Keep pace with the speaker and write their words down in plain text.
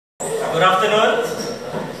Good afternoon.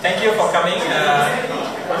 Thank you for coming.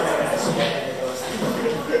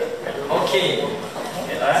 Okay.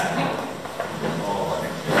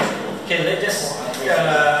 Okay, let's just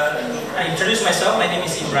I introduce myself. My name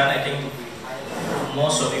is Imran. I think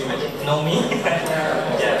most of you will know me.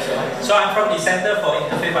 Yeah. So I'm from the Center for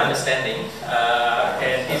Interfaith Understanding,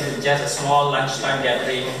 and this is just a small lunchtime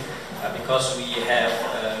gathering because we have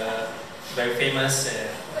a very famous,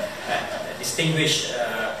 distinguished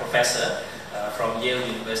professor from Yale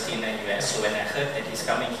University in the US. So when I heard that he's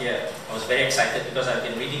coming here, I was very excited because I've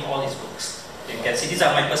been reading all his books. You can see these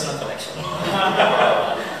are my personal collection.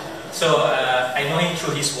 So I know him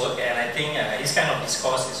through his work, and I think his kind of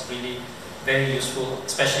discourse is really very useful,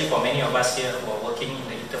 especially for many of us here who are working in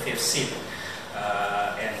the interfaith scene.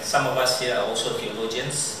 And some of us here are also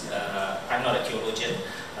theologians. I'm not a theologian,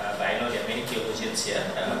 but I know there are many theologians here,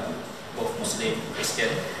 both Muslim, Christian.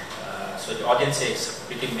 So the audience here is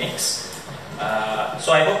pretty mixed.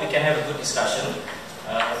 So I hope we can have a good discussion.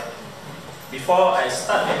 Before I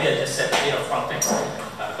start, maybe I just set a bit of context.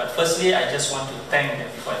 But firstly, I just want to thank,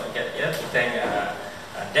 before I forget here, to thank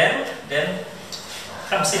Dan.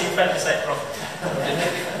 Come sit in front beside Prof.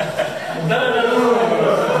 No.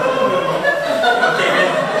 Okay, man.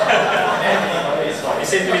 You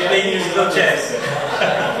seem to be playing musical chairs.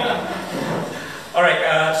 Alright,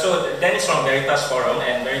 so Dan is from Veritas Forum,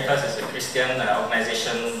 and Veritas is a Christian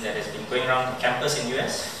organization that has been going around campuses in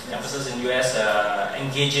US,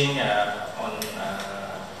 engaging on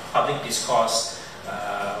public discourse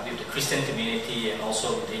with the Christian community and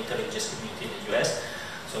also with the interreligious community in the US.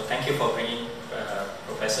 So thank you for bringing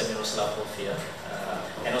Professor Miroslav Volf here.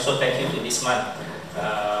 And also thank you to Nisman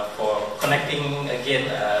for connecting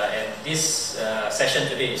again. And this session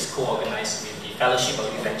today is co-organized with the Fellowship of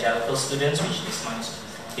Evangelical Students, which Nisman is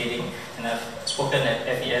leading. And I've spoken at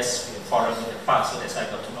FES forum in the past, so that's how I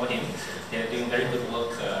got to know him. They're doing very good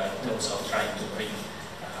work in terms of trying to bring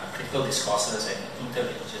critical discourses and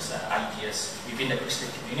interreligious ideas within the Christian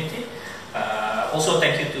community. Also,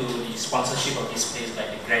 thank you to the sponsorship of this place by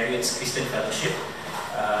the Graduates Christian Fellowship.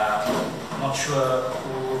 I'm not sure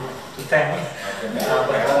who to thank,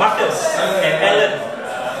 but Marcus and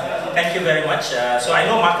Alan, thank you very much. So I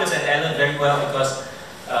know Marcus and Alan very well because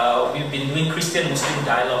we've been doing Christian-Muslim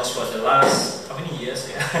dialogues for the last, how many years?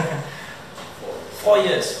 Yeah. 4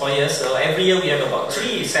 years. So every year we have about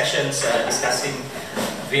 3 sessions discussing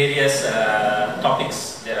various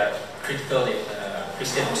topics that are critical in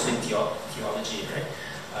Christian-Muslim theology, right?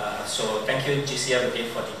 So thank you GCF again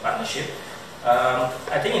for the partnership.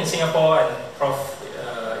 I think in Singapore, and Prof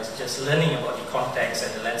is just learning about the context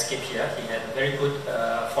and the landscape here. He had a very good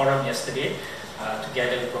forum yesterday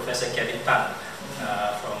together with Professor Kevin Tan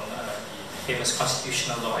from the famous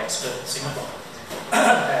constitutional law expert in Singapore.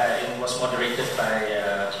 It was moderated by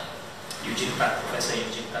Eugene Tan, Professor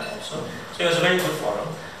Eugene Tan also. So it was a very good forum.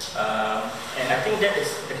 And I think that is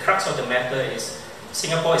the crux of the matter is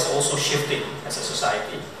Singapore is also shifting as a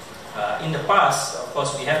society. In the past, of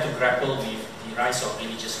course, we have to grapple with the rise of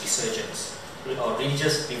religious resurgence, or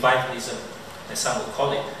religious revivalism, as some would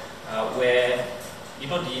call it, where, you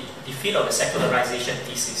know, the defeat of the secularization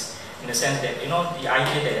thesis, in the sense that, you know, the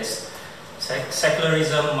idea that as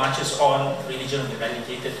secularism marches on, religion will be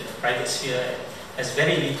relegated to the private sphere, has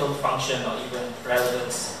very little function or even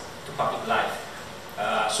relevance to public life.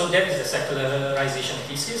 So that is the secularization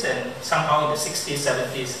thesis, and somehow in the 60s,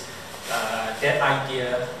 70s, that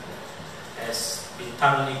idea has been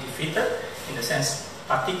thoroughly defeated, in the sense,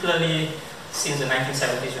 particularly since the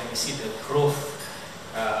 1970s, when we see the growth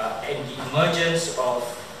and the emergence of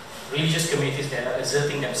religious communities that are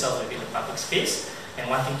asserting themselves within the public space and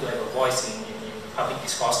wanting to have a voice in public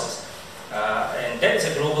discourses. And that is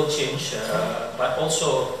a global change, but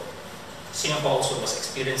also Singapore also was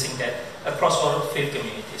experiencing that across all faith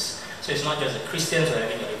communities. So it's not just the Christians who are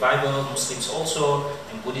having a revival, Muslims also,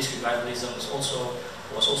 and Buddhist revivalism was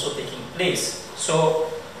also taking place. So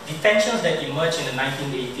the tensions that emerged in the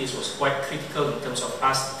 1980s was quite critical in terms of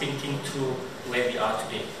us thinking through where we are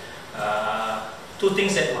today. 2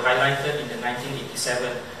 things that were highlighted in the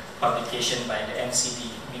 1987 publication by the MCD,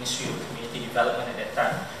 Ministry of Community Development at that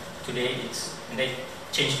time. Today and they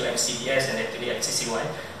changed to MCDS, and then today MCCY,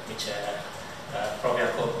 which Prof.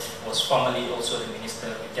 Jacob was formerly also the minister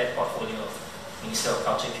with that portfolio of Minister of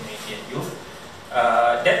Culture, Community and Youth.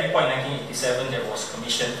 That report in 1987 that was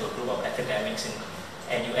commissioned to a group of academics in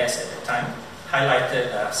NUS at the time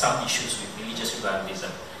highlighted some issues with religious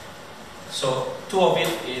revivalism. So 2 of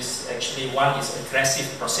it is actually, one is aggressive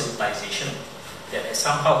proselytization that has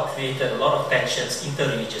somehow created a lot of tensions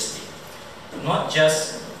interreligiously, not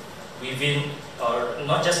just within or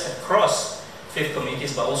not just across faith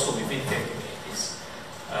communities, but also within faith communities.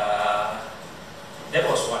 That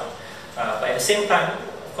was one. But at the same time,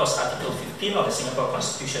 of course, Article 15 of the Singapore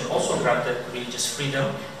Constitution also granted religious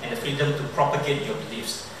freedom and the freedom to propagate your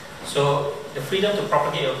beliefs. So the freedom to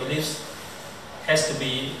propagate your beliefs has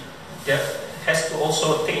to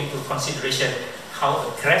also take into consideration how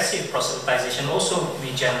aggressive proselytization also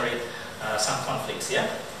may generate some conflicts. Yeah.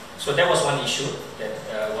 So that was one issue that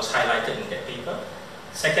was highlighted in that paper.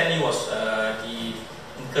 Secondly was the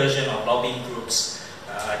incursion of lobbying groups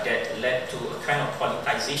that led to a kind of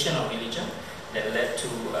politicization of religion, that led to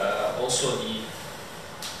also the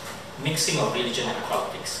mixing of religion and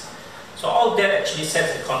politics. So all that actually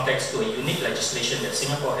sets the context to a unique legislation that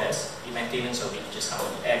Singapore has, the Maintenance of Religious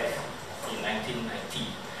Harmony Act in 1990.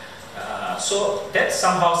 So that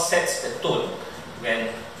somehow sets the tone when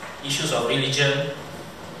issues of religion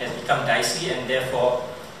has become dicey, and therefore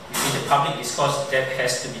within the public discourse that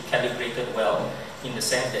has to be calibrated well, in the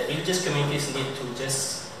sense that religious communities need to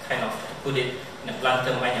just kind of, to put it in a blunt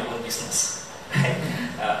term, mind your own business.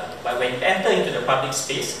 But when you enter into the public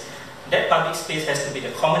space, that public space has to be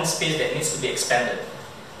the common space that needs to be expanded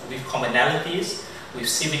with commonalities, with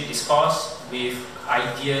civic discourse, with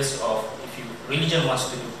ideas of, if religion wants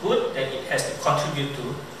to do good, then it has to contribute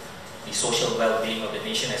to the social well-being of the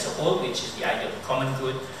nation as a whole, which is the idea of the common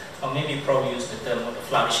good, or maybe probably use the term of the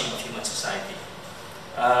flourishing of human society.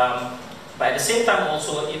 But at the same time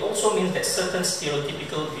also, it also means that certain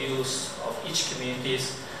stereotypical views of each community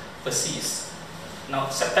persist. Now,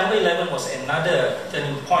 September 11 was another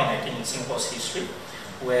turning point, I think, in Singapore's history,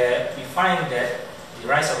 where we find that the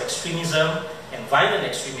rise of extremism and violent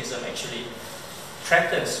extremism actually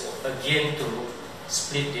threatens again to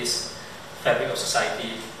split this fabric of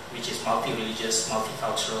society, which is multi-religious,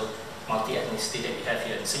 multicultural, multi-ethnicity that we have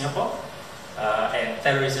here in Singapore. And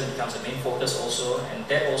terrorism becomes a main focus also, and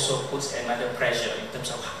that also puts another pressure in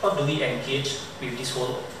terms of how do we engage with this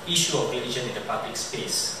whole issue of religion in the public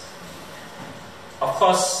space. Of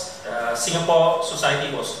course, Singapore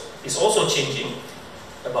society is also changing.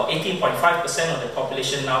 About 18.5% of the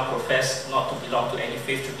population now profess not to belong to any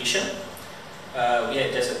faith tradition. We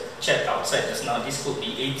had just a chat outside just now. This could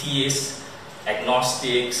be atheists,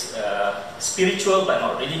 agnostics, spiritual but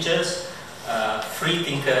not religious, free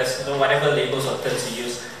thinkers, whatever labels or terms you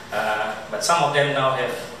use. But some of them now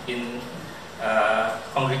have been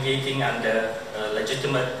congregating under a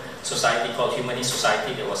legitimate society called Humanist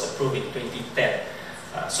Society that was approved in 2010.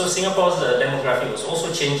 So Singapore's demography was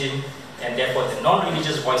also changing, and therefore the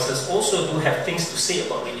non-religious voices also do have things to say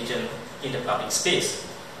about religion in the public space.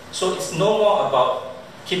 So it's no more about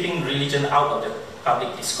keeping religion out of the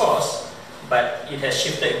public discourse, but it has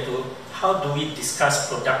shifted into how do we discuss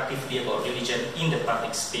productively about religion in the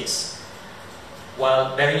public space,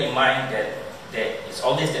 while bearing in mind that there is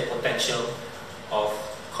always that potential of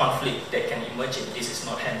conflict that can emerge if this is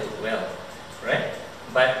not handled well, right?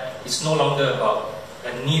 But it's no longer about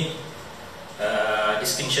a neat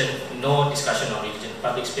distinction, no discussion on religion in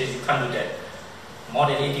public space. You can't do that. More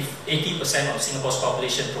than 80% of Singapore's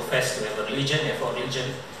population profess to have a religion, therefore religion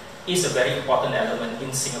is a very important element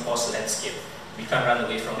in Singapore's landscape. We can't run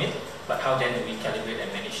away from it, but how then do we calibrate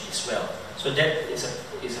and manage this well? So that is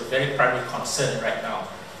a very primary concern right now.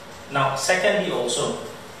 Now, secondly also,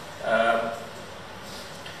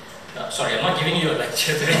 no, sorry, I'm not giving you a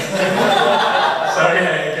lecture today. Sorry,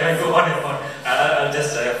 I go on and on. I'll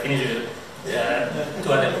just finish with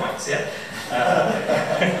two other points. Yeah.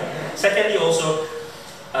 Secondly, also,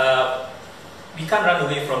 we can't run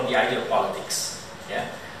away from the idea of politics. Yeah.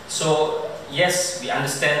 So yes, we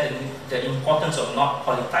understand the importance of not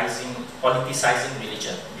politicizing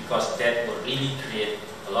religion, because that will really create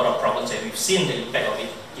a lot of problems, and we've seen the impact of it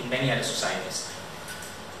in many other societies.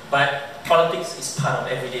 But politics is part of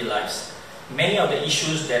everyday lives. Many of the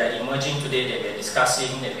issues that are emerging today, that we are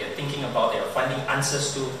discussing, that we are thinking about, that we are finding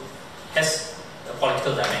answers to, has a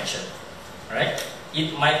political dimension, right?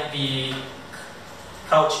 It might be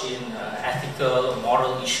couched in ethical,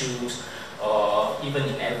 moral issues, or even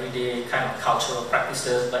in everyday kind of cultural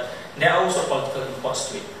practices, but there are also political imports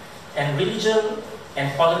to it. And religion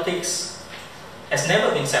and politics has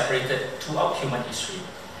never been separated throughout human history.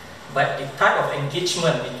 But the type of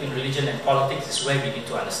engagement between religion and politics is where we need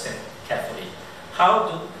to understand carefully.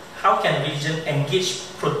 How can religion engage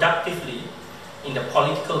productively in the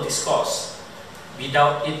political discourse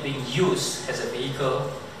without it being used as a vehicle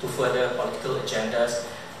to further political agendas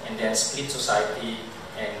and then split society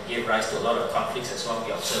and give rise to a lot of conflicts, as what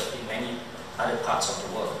we observe in many other parts of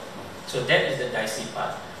the world. So that is the dicey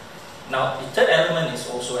part. Now, the third element is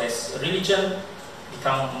also, as religion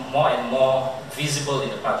become more and more visible in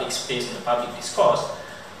the public space, in the public discourse,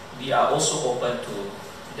 we are also open to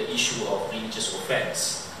the issue of religious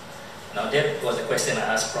offense. Now that was a question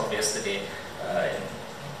I asked Prof yesterday, and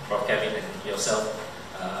Prof Kevin and yourself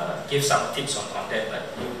give some tips on that, but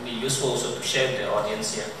it would be useful also to share with the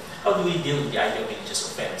audience here. How do we deal with the idea of religious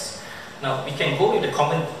offense? Now we can go with the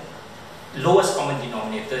lowest common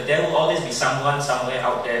denominator. There will always be someone somewhere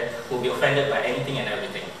out there who will be offended by anything and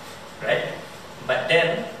everything, right? But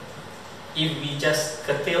then, if we just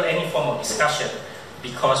curtail any form of discussion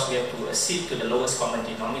because we have to accede to the lowest common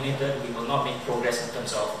denominator, we will not make progress in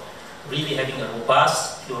terms of really having a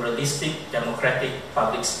robust, pluralistic, democratic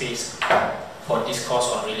public space for discourse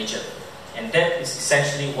on religion. And that is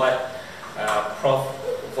essentially what Prof.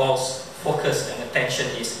 Volf's focus and attention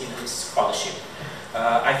is in his scholarship.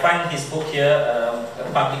 I find his book here, A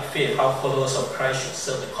Public Faith, How Followers of Christ Should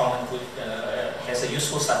Serve the Common Good, has a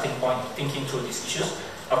useful starting point thinking through these issues.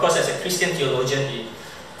 Of course, as a Christian theologian, he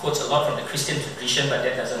quotes a lot from the Christian tradition, but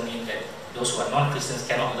that doesn't mean that those who are non-Christians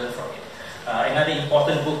cannot learn from it. Another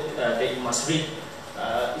important book that you must read,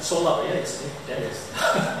 it's sold out, yeah, there it is.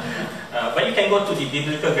 But you can go to the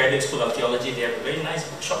Biblical Graduate School of Theology. They have a very nice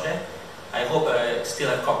bookshop there. I hope I still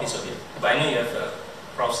have copies of it, but I know you have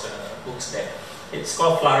Prof's books there. It's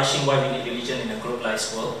called Flourishing, Why We Need Religion in a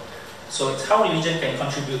Globalized World. So it's how religion can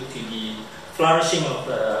contribute to the flourishing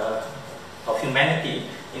of humanity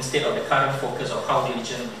instead of the current focus of how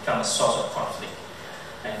religion becomes a source of conflict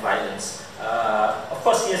and violence. Of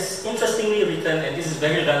course, he has interestingly written, and this is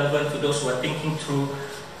very relevant to those who are thinking through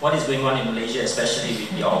what is going on in Malaysia, especially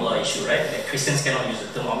with the Allah issue, right? That Christians cannot use the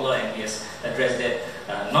term Allah, and he has addressed that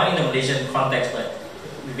not in the Malaysian context, but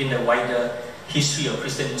within the wider history of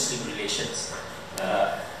Christian-Muslim relations.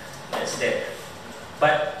 That's there.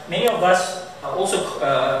 But many of us are also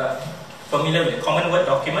familiar with the Common Word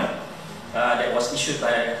document that was issued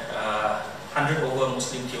by 100 over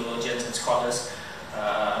Muslim theologians and scholars.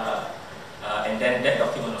 And then that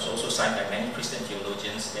document was also signed by many Christian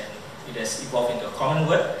theologians. Then it has evolved into a Common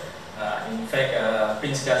Word. In fact,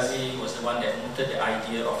 Prince Ghazi was the one that mooted the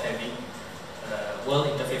idea of having World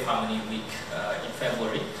Interfaith Harmony Week in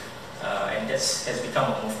February. And that has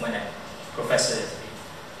become a movement, and Professor has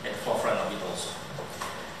been at the forefront of it also.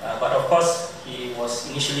 But of course, he was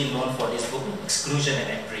initially known for this book, Exclusion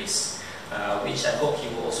and Embrace, which I hope he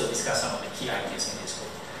will also discuss some of the key ideas in this book.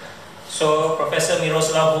 So Professor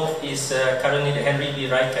Miroslav Volf is currently the Henry B.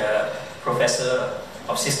 Wright Professor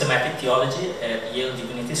of Systematic Theology at Yale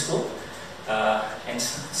University School. And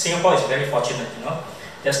Singapore is very fortunate, you know.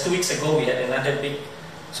 Just 2 weeks ago, we had another big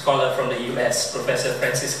scholar from the US, Professor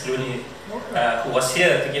Francis Clooney, who was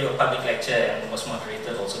here to give a public lecture and was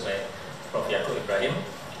moderated also by Prof. Yaakob Ibrahim.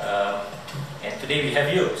 And today we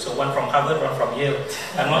have you, so one from Harvard, one from Yale.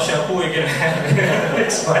 I'm not sure who we're going to have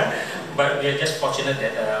next one, but we are just fortunate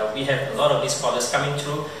that we have a lot of these scholars coming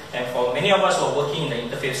through. And for many of us who are working in the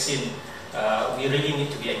interfaith scene, we really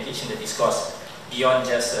need to be engaged in the discourse beyond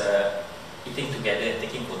just eating together and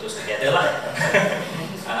taking photos together.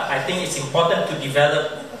 I think it's important to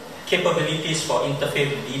develop capabilities for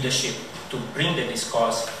interfaith leadership to bring the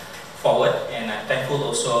discourse forward, and I'm thankful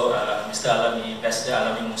also Mr. Alami, Ambassador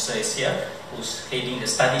Alami Musa is here, who's heading the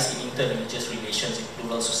Studies in Interreligious Relations in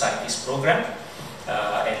Plural Societies program,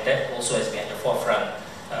 and that also has been at the forefront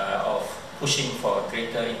of pushing for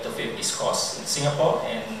greater interfaith discourse in Singapore,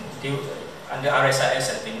 and they, under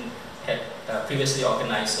RSIS had previously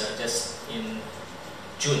organized just in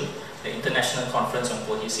June, the International Conference on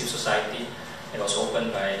Cohesive Society. It was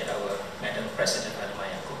opened by our Madam President Halimah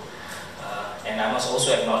Yaakob. And I must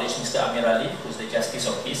also acknowledge Mr. Amir Ali, who's the Justice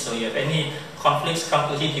of Peace. So if you have any conflicts, come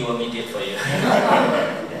to him, he will mediate for you.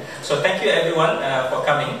 So thank you everyone for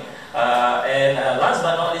coming. And last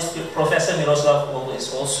but not least, Professor Miroslav Volf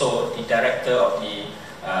is also the director of the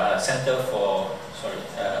Center for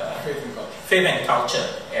Faith and Culture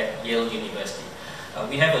at Yale University.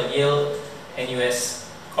 We have a Yale NUS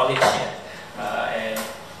college here, and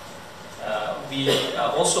we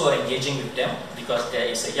are also engaging with them because there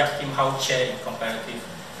is a Yap Kim Hao Chair in Comparative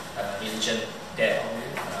Religion there,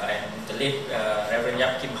 and the late Reverend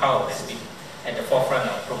Yap Kim Hao has been at the forefront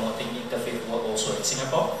of promoting interfaith work also in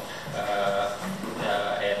Singapore,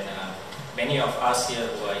 and many of us here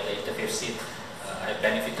who are in the interfaith scene have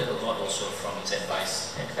benefited a lot also from his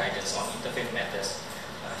advice and guidance on interfaith matters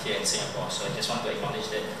here in Singapore. So I just want to acknowledge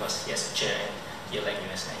that because he has a chair in Yale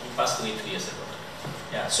US, and he passed away 2 years ago.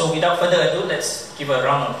 Yeah. So without further ado, let's give a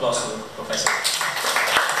round of applause to Professor.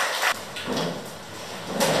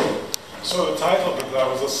 So the title that I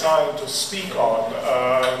was assigned to speak on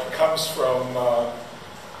comes from the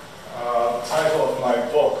title of my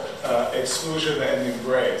book, Exclusion and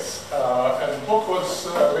Embrace. And the book was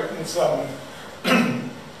written some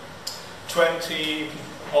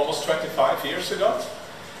almost 25 years ago.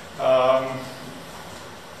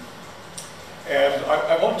 And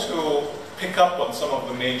I want to pick up on some of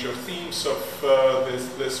the major themes of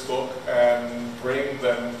this book and bring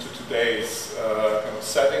them to today's kind of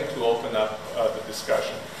setting to open up the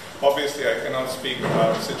discussion. Obviously, I cannot speak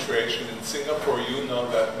about the situation in Singapore. You know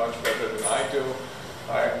that much better than I do.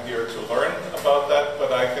 I'm here to learn about that,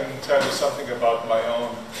 but I can tell you something about my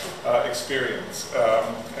own experience.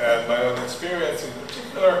 And my own experience in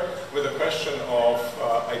particular with the question of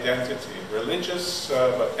identity, religious,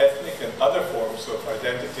 but ethnic and other forms of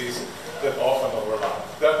identities that often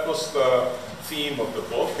overlap. That was the theme of the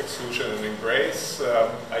book, Exclusion and Embrace,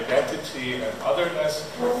 identity and otherness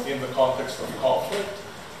in the context of conflict,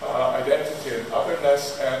 identity and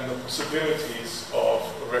otherness, and the possibilities of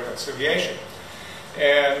reconciliation.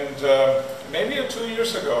 And maybe 2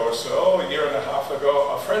 years ago or so, a year and a half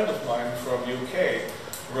ago, a friend of mine from UK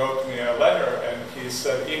wrote me a letter and he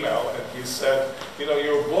said, and he said, you know,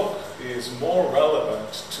 your book is more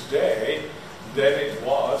relevant today than it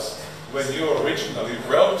was when you originally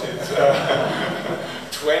wrote it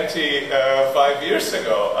 25 years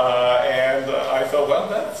ago. And I thought, well,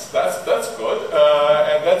 that's good,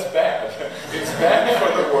 and that's bad. It's bad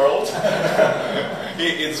for the world.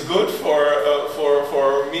 It's good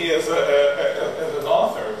for me as an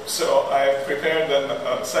author. So I prepared then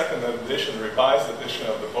a second edition, revised edition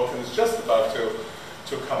of the book, and it's just about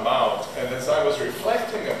to come out. And as I was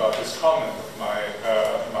reflecting about this comment of my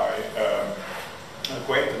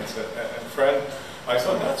acquaintance and friend, I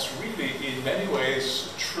thought that's really in many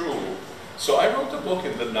ways true. So I wrote the book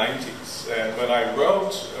in the 90s, and when I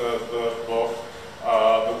wrote the book,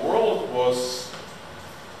 the world was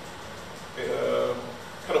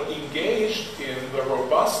kind of engaged in the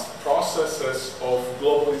robust processes of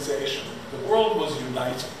globalization. The world was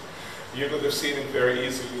uniting. You could have seen it very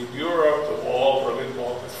easily in Europe. The Berlin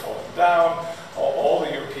Wall has fallen down. All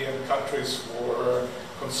the European countries were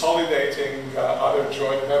consolidating. Other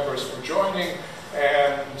joint members were joining.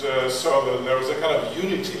 And so there was a kind of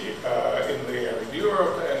unity in the air in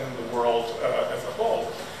Europe and in the world as a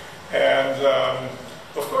whole. And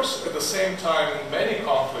of course, at the same time, many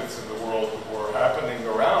conflicts in the world were happening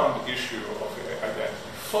around the issue of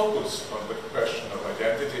identity, focused on the question of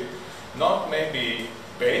identity, not maybe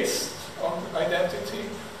based on identity,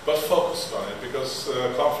 but focused on it, because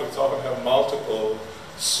conflicts often have multiple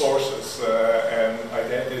sources, and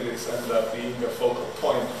identities end up being the focal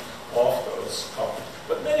point of those conflicts.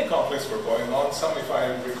 But many conflicts were going on. Some, if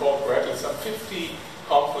I recall correctly, some 50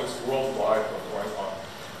 conflicts worldwide were going on.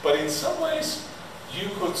 But in some ways, you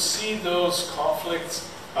could see those conflicts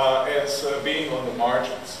as being on the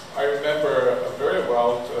margins. I remember very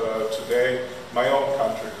well today, my own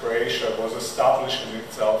country, Croatia, was establishing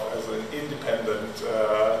itself as an independent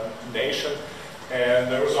nation. And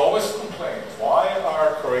there was always a complaint. Why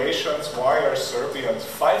are Croatians, why are Serbians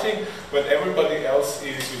fighting when everybody else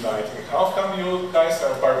is uniting? How come you guys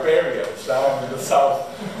are barbarians down in the south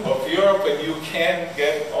of Europe and you can't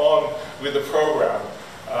get on with the program?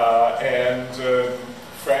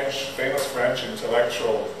 Famous French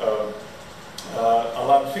intellectual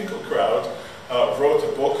Alain Finkielkraut wrote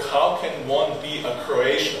a book, How Can One Be a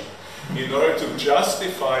Croatian? In order to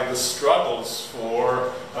justify the struggles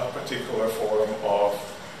for a particular form of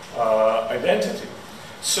identity.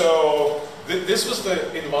 So this was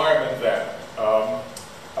the environment then.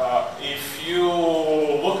 If you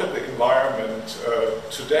look at the environment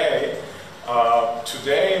today,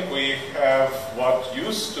 today we have what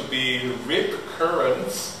used to be rip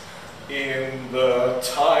currents in the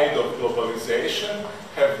tide of globalization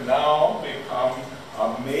have now become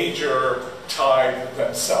a major tide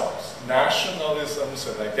themselves. Nationalisms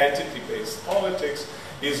and identity-based politics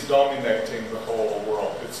is dominating the whole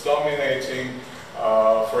world. It's dominating,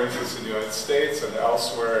 for instance, in the United States and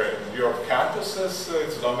elsewhere in Europe campuses.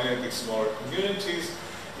 It's dominating smaller communities.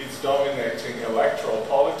 It's dominating electoral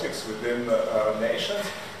politics within nations.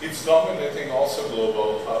 It's dominating also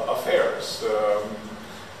global affairs.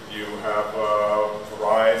 You have the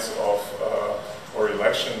rise of or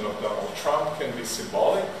election of Donald Trump can be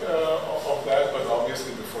symbolic of that, but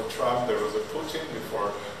obviously before Trump there was a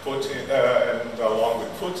Putin, and along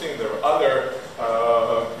with Putin there are other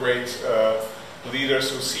great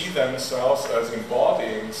leaders who see themselves as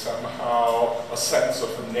embodying somehow a sense of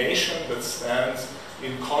a nation that stands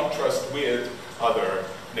in contrast with other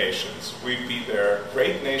nations. We'd be there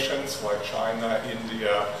great nations like China,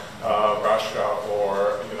 India, Russia,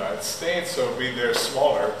 or the United States, or be there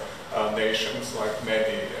smaller nations like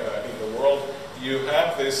many in the world. You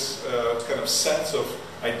have this kind of sense of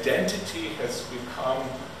identity has become,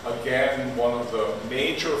 again, one of the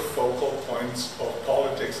major focal points of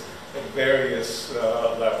politics at various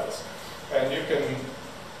levels. And you can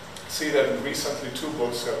see that recently 2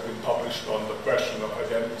 books have been published on the question of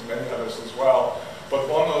identity, many others as well. But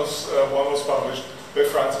one was published by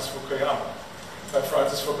Francis Fukuyama.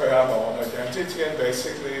 Francis Fukuyama on identity, and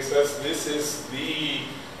basically says this is the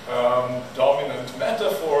dominant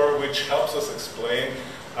metaphor which helps us explain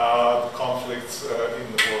the conflicts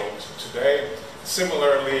in the world today.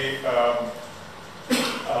 Similarly,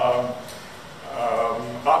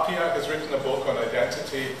 Appia has written a book on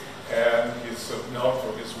identity, and he's known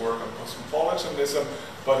for his work on cosmopolitanism.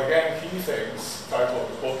 But again, he thinks, the title of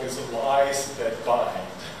the book is Lies That Bind.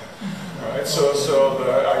 Right? So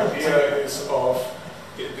the idea is of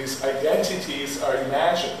these identities are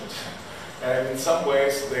imagined, and in some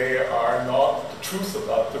ways they are not the truth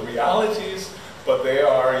about the realities, but they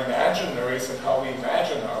are imaginaries in how we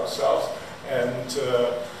imagine ourselves. And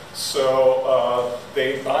so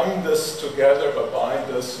they bind us together, but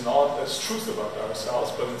bind us not as truth about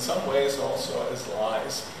ourselves, but in some ways also as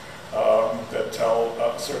lies that tell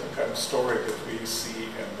a certain kind of story that we see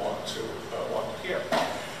and want to hear.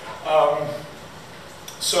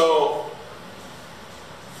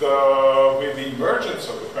 With the emergence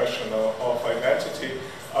of the question of identity,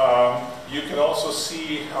 you can also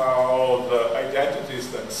see how the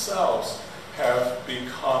identities themselves have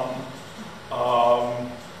become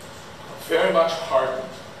very much hardened.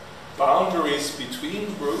 Boundaries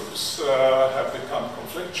between groups have become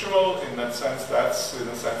conflictual. In that sense, that's in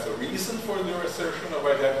a sense a reason for the assertion of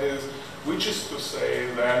identities, which is to say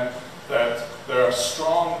then that there are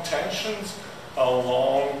strong tensions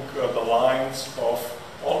along the lines of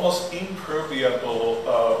almost impermeable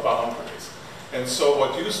boundaries. And so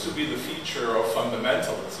what used to be the feature of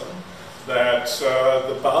fundamentalism, that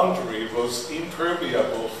the boundary was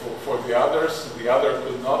impermeable for the others, the other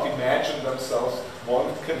could not imagine themselves,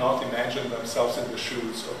 one cannot imagine themselves in the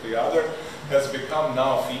shoes of the other, has become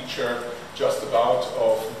now a feature just about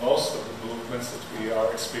of most of the movements that we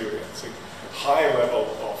are experiencing. High level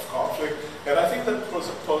of conflict, and I think that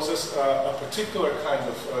poses a particular kind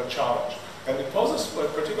of challenge. And it poses a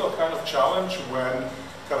particular kind of challenge when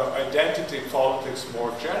kind of identity politics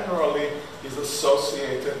more generally is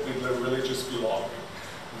associated with the religious belonging.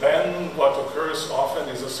 Then what occurs often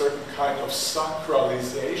is a certain kind of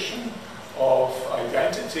sacralization of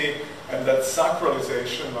identity, and that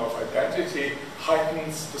sacralization of identity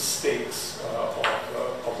heightens the stakes of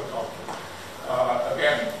the conflict.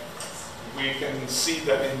 Again, we can see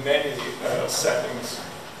that in many settings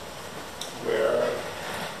where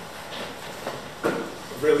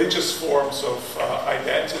religious forms of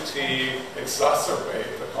identity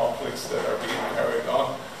exacerbate the conflicts that are being carried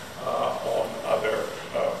on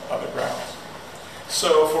other grounds.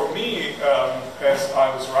 So for me, as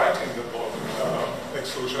I was writing the book,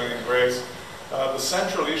 Exclusion and Grace, the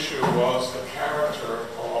central issue was the character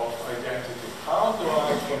of identity. How do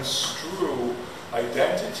I construe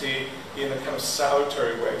identity in a kind of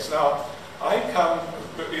salutary ways? Now,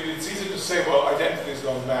 it's easy to say, well, identities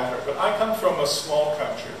don't matter, but I come from a small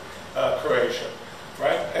country, Croatia,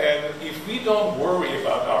 right? And if we don't worry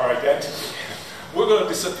about our identity, we're going to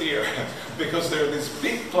disappear because there are these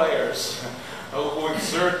big players who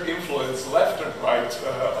exert influence left and right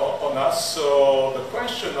on us. So the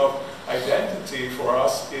question of identity for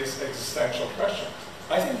us is an existential question.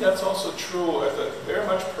 I think that's also true at a very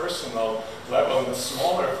much personal level, in the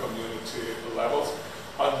smaller community levels.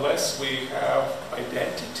 Unless we have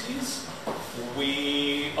identities,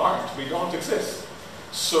 we don't exist.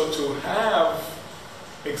 So to have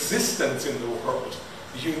existence in the world,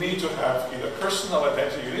 you need to have either personal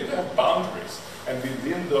identity, you need to have boundaries. And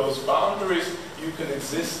within those boundaries, you can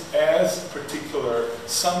exist as particular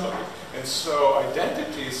somebody. And so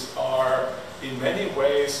identities are, in many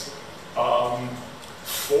ways,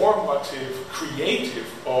 formative,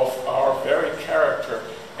 creative of our very character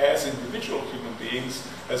as individual human beings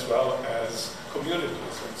as well as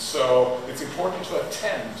communities. And so it's important to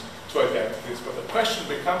attend to identities, but the question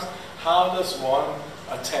becomes, how does one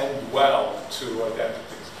attend well to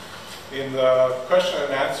identities? In the question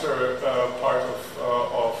and answer part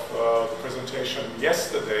of the presentation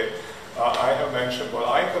yesterday, I have mentioned what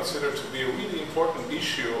I consider to be a really important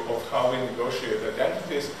issue of how we negotiate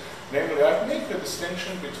identities. Namely, I make the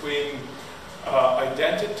distinction between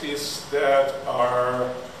identities that are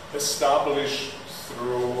established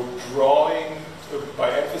through drawing,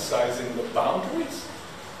 by emphasizing the boundaries,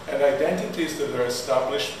 and identities that are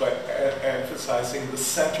established by emphasizing the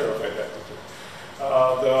center of identity.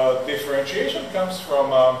 The differentiation comes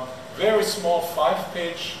from very small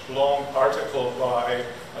 5-page long article by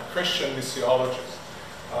a Christian missiologist.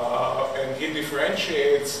 And he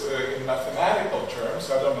differentiates in mathematical terms.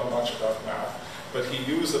 I don't know much about math, but he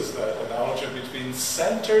uses that analogy between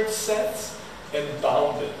centered sets and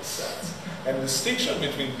bounded sets. And the distinction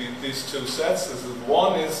between these two sets is that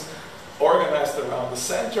one is organized around the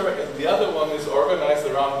center, and the other one is organized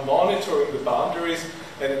around monitoring the boundaries,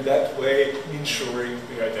 and in that way ensuring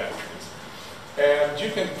the identities. And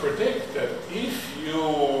you can predict that if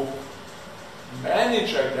you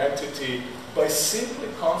manage identity by simply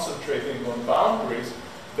concentrating on boundaries,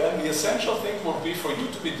 then the essential thing will be for you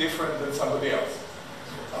to be different than somebody else.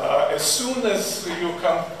 As soon as you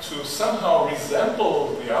come to somehow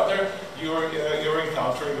resemble the other, you're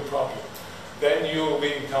encountering the problem. Then you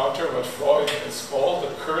encounter what Freud has called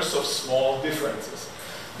the curse of small differences.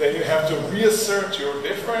 Then you have to reassert your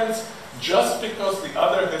difference just because the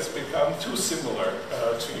other has become too similar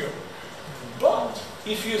to you. But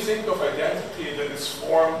if you think of identity that is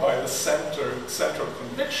formed by the central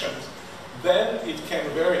convictions, then it can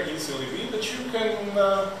very easily be that you can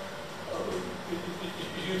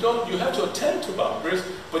you have to attend to boundaries,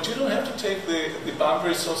 but you don't have to take the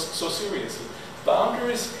boundaries so seriously.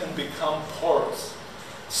 Boundaries can become porous,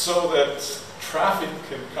 so that traffic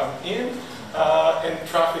can come in and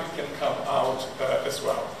traffic can come out as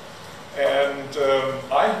well. And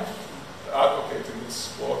I advocate in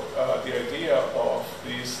this book the idea of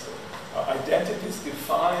these identities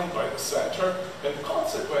defined by the center, and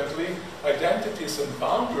consequently identities and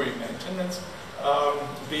boundary maintenance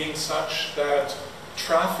being such that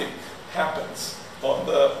traffic happens on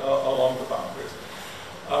along the boundaries.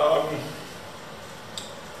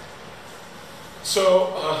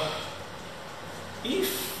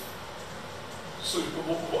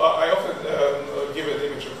 I often give an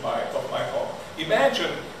image of my home.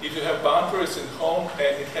 Imagine if you have boundaries in home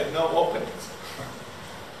and it had no openings.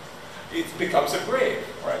 It becomes a grave,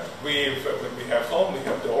 right? When we have home, we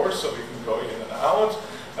have doors so we can go in and out.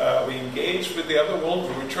 We engage with the other world.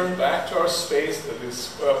 We return back to our space that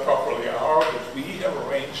is properly ours, that we have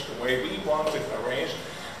arranged the way we want it arranged.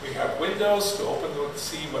 We have windows to open to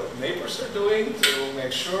see what neighbors are doing, to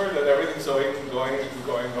make sure that everything's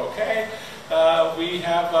going okay. We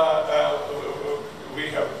have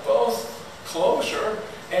both closure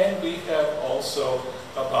and we have also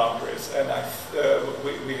boundaries, and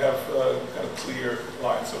we have kind of clear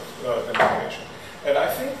lines of demarcation. And I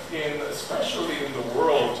think, especially in the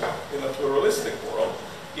world, in a pluralistic world,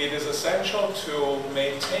 it is essential to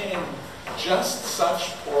maintain just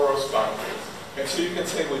such porous boundaries. And so you can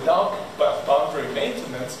say without boundary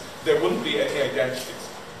maintenance, there wouldn't be any identities.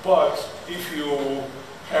 But if you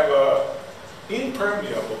have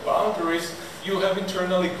impermeable boundaries, you have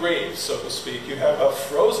internally graves, so to speak. You have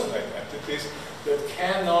frozen identities that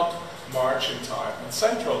cannot march in time. And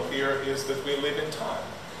central here is that we live in time.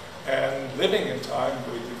 And living in time,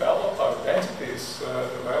 we develop, our identities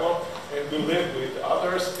develop, and we live with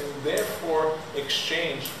others, and therefore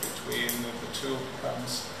exchange between the two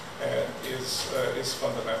becomes is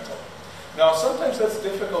fundamental. Now, sometimes that's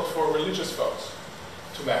difficult for religious folks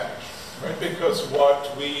to manage, right? Because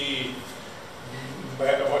what we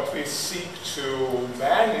seek to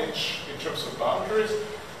manage in terms of boundaries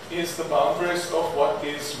is the boundaries of what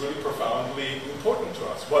is really profoundly important to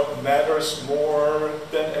us, what matters more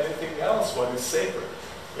than anything else, what is sacred,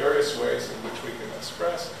 various ways in which we can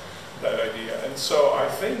express that idea. And so I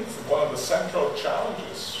think one of the central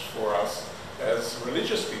challenges for us as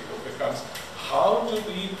religious people becomes, how do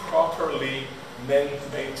we properly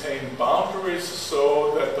maintain boundaries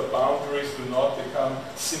so that the boundaries do not become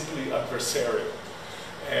simply adversarial?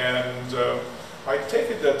 And I take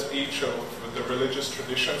it that each of the religious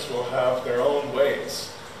traditions will have their own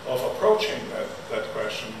ways of approaching that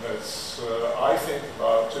question. As I think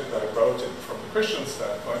about it, I wrote it from the Christian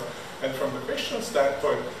standpoint, and from the Christian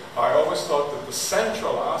standpoint, I always thought that the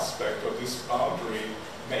central aspect of this boundary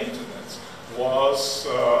maintenance was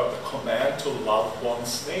the command to love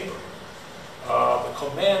one's neighbor. The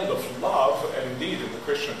command of love, and indeed in the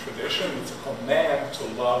Christian tradition, it's a command to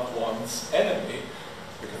love one's enemy.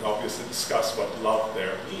 We can obviously discuss what love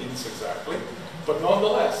there means exactly, but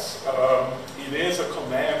nonetheless, it is a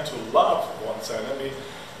command to love one's enemy.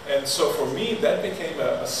 And so for me, that became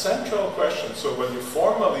a central question. So when you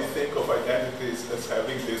formally think of identities as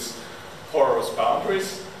having these porous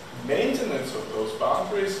boundaries, maintenance of those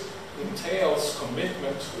boundaries entails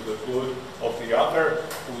commitment to the good of the other,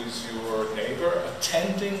 who is your neighbor,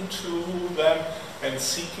 attending to them and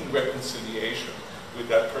seeking reconciliation with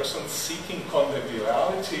that person, seeking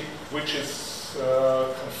conviviality, which is kind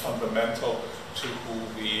of fundamental to who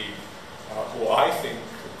we what I think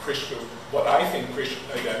Christian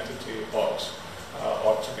identity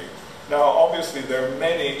ought to be. Now, obviously, there are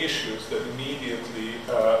many issues that immediately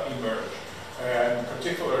emerge, and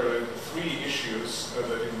particularly the three issues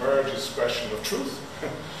that emerge is question of truth,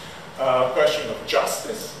 question of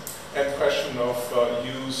justice, and question of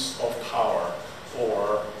use of power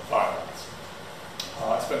or violence.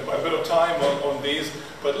 I spent quite a bit of time on these,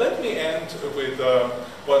 but let me end with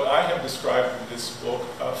what I have described in this book,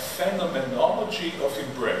 a phenomenology of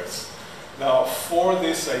embrace. Now, for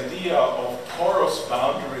this idea of porous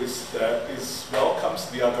boundaries that welcomes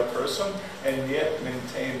the other person and yet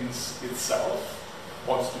maintains itself,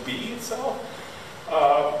 wants to be itself,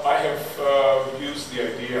 I have used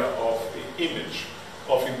the idea of the image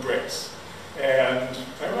of embrace. And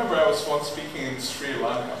I remember I was once speaking in Sri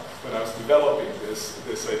Lanka when I was developing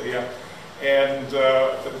this idea, and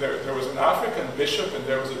there was an African bishop and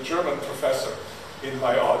there was a German professor in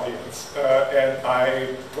my audience, and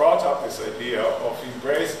I brought up this idea of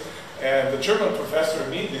embrace, and the German professor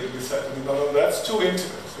immediately said to me, no, that's too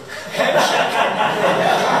intimate. Handshake.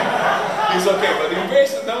 He's okay, but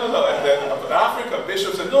embrace, no. And then an African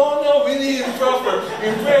bishop said, no, we need proper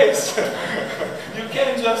embrace. You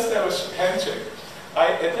can't just have a handshake.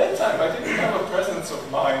 At that time, I didn't have a presence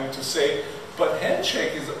of mind to say, but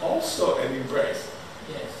handshake is also an embrace.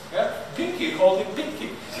 Yes. Yeah? Pinky, holding pinky,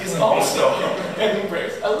 is also an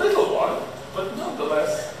embrace. A little one, but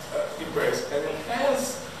nonetheless embrace. And it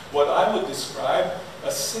has what I would describe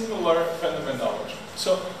a similar phenomenology.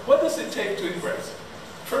 So what does it take to embrace?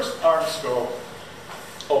 First, arms go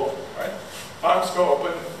open, right? Arms go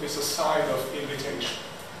open is a sign of invitation.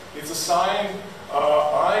 It's a sign,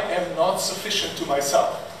 I am not sufficient to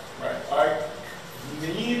myself, right? I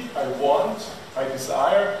need, I want, I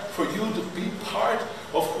desire for you to be part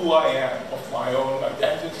of who I am, of my own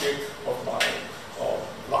identity, of my own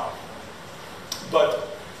life. But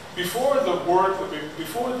before the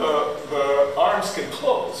arms can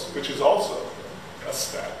close, which is also a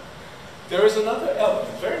step, there is another element,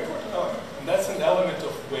 very important element, and that's an element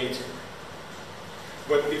of waiting.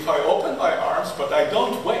 But if I open my arms, but I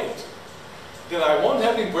don't wait, then I won't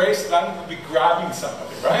have embraced, and I'm going to be grabbing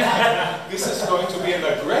somebody, right? This is going to be an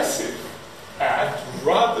aggressive act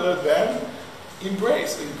rather than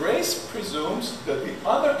embrace. Embrace presumes that the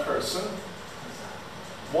other person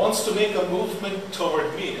wants to make a movement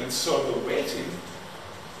toward me, and so the waiting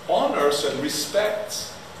honors and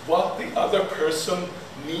respects what the other person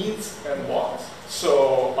needs and wants.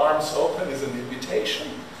 So arms open is an invitation,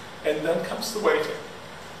 and then comes the waiting.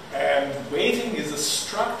 And waiting is a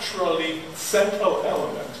structurally central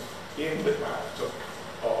element in the act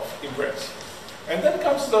of embrace. And then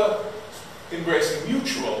comes the embracing,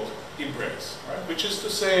 mutual embrace, right? Which is to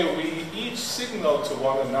say we each signal to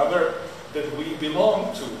one another that we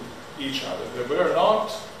belong to each other, that we're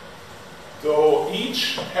not, though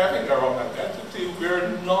each having our own identity,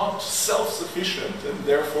 we're not self-sufficient and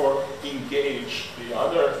therefore engage the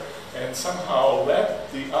other and somehow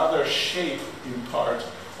let the other shape in part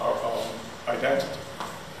our own identity.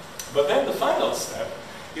 But then the final step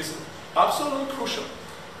is absolutely crucial.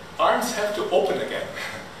 Arms have to open again.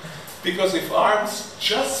 Because if arms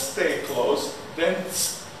just stay closed, then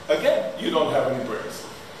again, you don't have an embrace.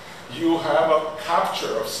 You have a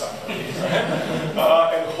capture of somebody,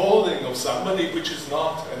 right? And holding of somebody, which is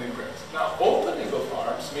not an embrace. Now, opening of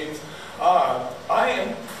arms means, I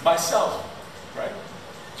am myself, right?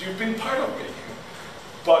 You've been part of me.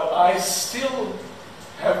 But I still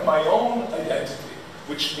have my own identity,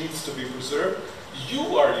 which needs to be preserved.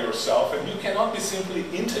 You are yourself, and you cannot be simply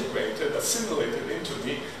integrated, assimilated into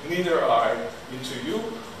me, neither I into you.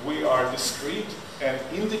 We are discrete and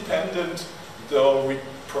independent, though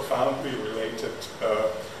profoundly related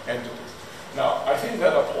entities. Now, I think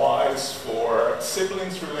that applies for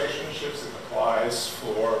siblings relationships, it applies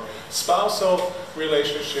for spousal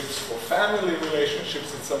relationships, for family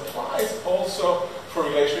relationships, it applies also for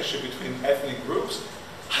relationship between ethnic groups.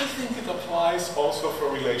 I think it applies also for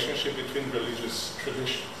relationship between religious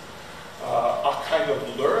traditions. A kind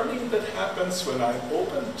of learning that happens when I'm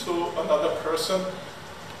open to another person,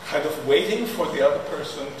 kind of waiting for the other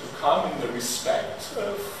person to come in the respect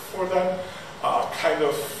for them, kind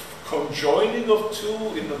of conjoining of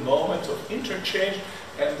two in the moment of interchange,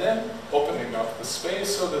 and then opening up the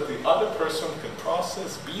space so that the other person can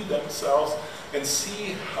process, be themselves, and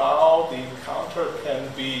see how the encounter can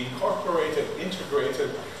be incorporated,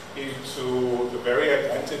 integrated into the very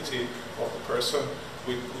identity of the person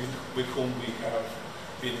with whom we have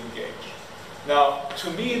been engaged. Now,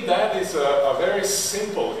 to me, that is a very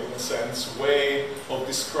simple, in a sense, way of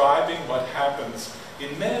describing what happens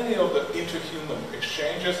in many of the interhuman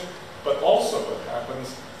exchanges. but also what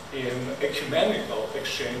happens in ecumenical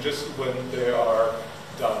exchanges when they are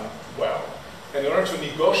done well. And in order to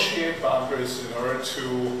negotiate boundaries, in order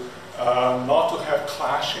to not to have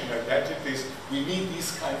clashing identities, we need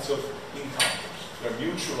these kinds of encounters. They're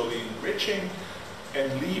mutually enriching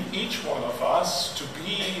and leave each one of us to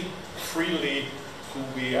be freely who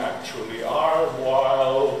we actually are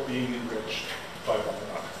while being enriched by one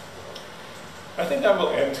another. I think I will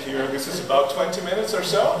end here. This is about 20 minutes or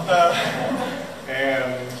so.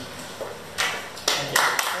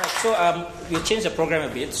 So we'll change the program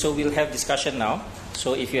a bit. So we'll have discussion now.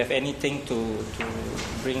 So if you have anything to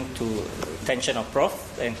bring to attention of Prof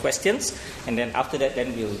and questions, and then after that,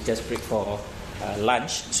 then we'll just break for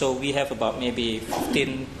lunch. So we have about maybe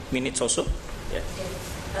 15 minutes or so.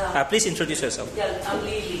 Yeah. Please introduce yourself. Yeah, I'm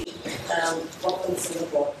Lily. Welcome to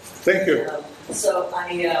Singapore. Thank you. So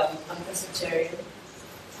I'm Presbyterian.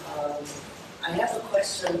 I have a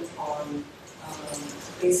question on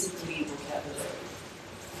basically vocabulary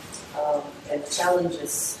and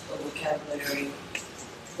challenges of vocabulary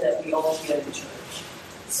that we all hear in church.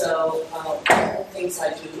 So one of the things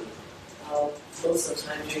I do most of the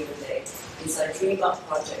time during the day is I dream up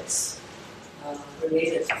projects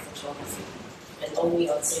related to photography, and only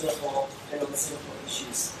on Singapore and on Singapore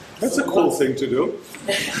issues. That's a cool thing to do.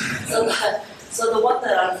 So the one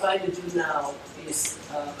that I'm trying to do now is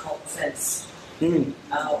called Fence.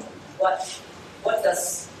 What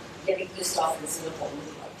does getting pissed off in Singapore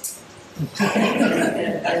look like?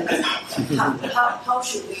 and how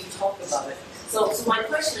should we talk about it? So my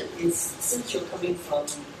question is, since you're coming from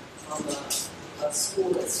a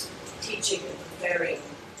school that's teaching and preparing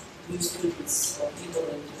new students or people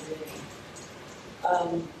in community,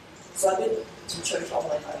 so I've been to church all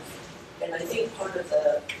my life, and I think part of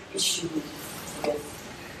the issue with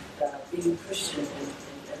being Christian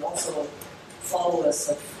and also followers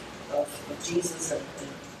of Jesus and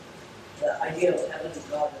the idea of heaven and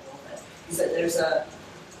God and all that, is that there's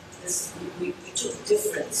we took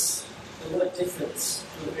difference, the word difference,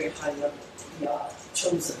 to a very high level. We are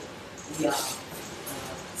chosen, we are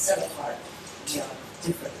set apart, we are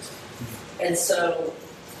different. And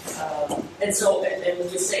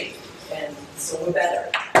we're saved, and so we're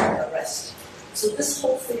better than the rest. So this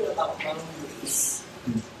whole thing about boundaries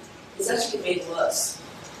is actually made worse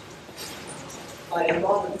by a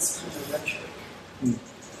lot of this kind of rhetoric,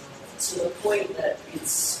 to the point that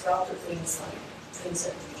it's sprouted things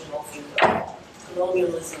that we can all think about,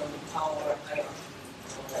 colonialism, power, hierarchy,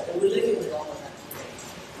 all that, and we're living with all of that today.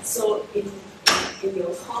 So in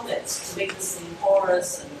your comments, to make this thing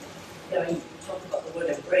porous, and you talk about the word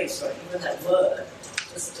embrace, right? Even that word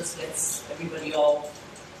just gets everybody all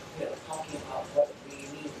talking about what it really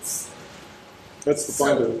means. That's the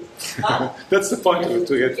point of it. That's the point of it,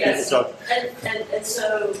 to get people talking. And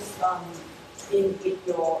so, in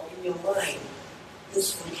your mind,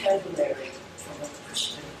 this vocabulary from a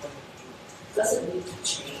Christian point of view, does it need to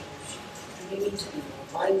change? Do we need to be more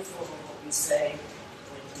mindful of what we say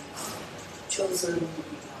when we are chosen,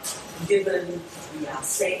 we are given, we are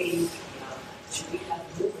saved? Should we have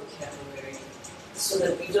new vocabulary so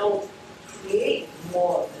that we don't create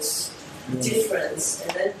more of this difference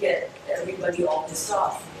and then get everybody all pissed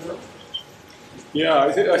off, Yeah,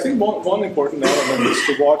 I think one important element is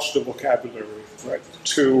to watch the vocabulary, right?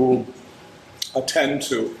 To attend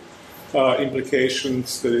to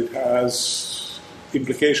implications that it has,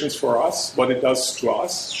 implications for us, what it does to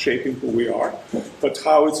us, shaping who we are, but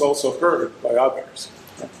how it's also heard by others.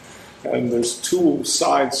 And there's two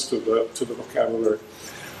sides to the vocabulary.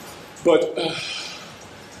 But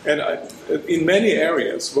in many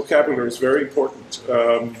areas, vocabulary is very important.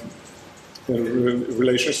 The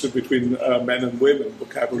relationship between men and women,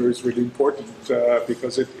 vocabulary is really important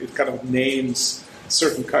because it kind of names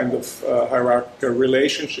certain kind of hierarchical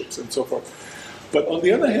relationships and so forth. But on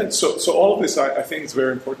the other hand, so all of this I think is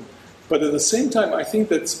very important. But at the same time, I think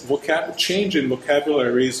that change in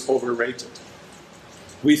vocabulary is overrated.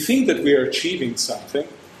 We think that we are achieving something,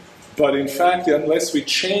 but in fact, unless we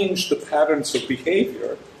change the patterns of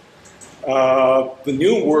behavior, the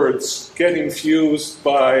new words get infused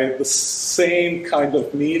by the same kind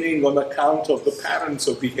of meaning on account of the patterns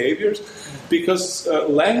of behaviors, because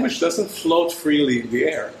language doesn't float freely in the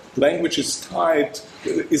air. Language is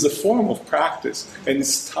a form of practice, and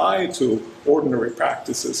it's tied to ordinary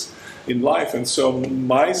practices in life. And so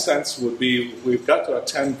my sense would be we've got to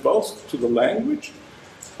attend both to the language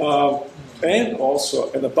and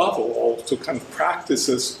also, and above all, to kind of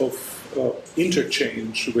practices of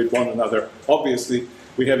interchange with one another. Obviously,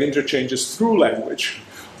 we have interchanges through language,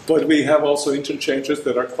 But we have also interchanges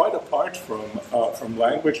that are quite apart from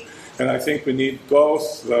language, and I think we need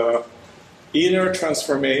both the inner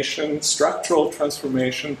transformation, structural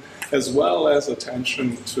transformation, as well as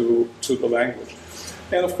attention to the language.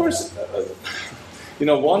 And of course,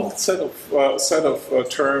 one set of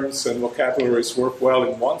terms and vocabularies work well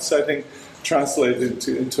in one setting, translate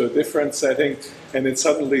into a different setting, and it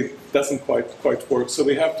suddenly doesn't quite work. So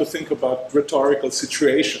we have to think about rhetorical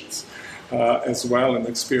situations as well, and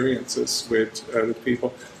experiences with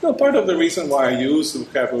people. Part of the reason why I use the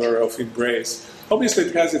vocabulary of embrace, obviously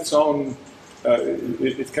it has its own,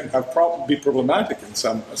 it can be problematic in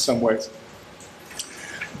some ways.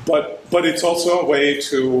 But it's also a way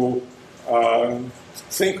to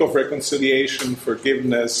think of reconciliation,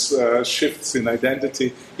 forgiveness, shifts in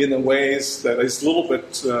identity in a ways that is a little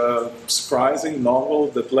bit surprising, novel,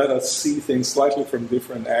 that let us see things slightly from a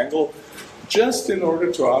different angle, just in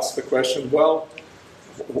order to ask the question, well,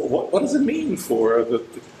 what does it mean for the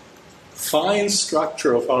fine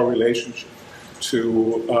structure of our relationship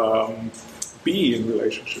to be in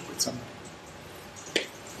relationship with someone?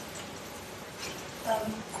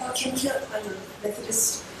 Kim here, I'm a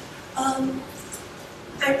Methodist.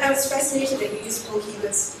 I was fascinated that you used Paul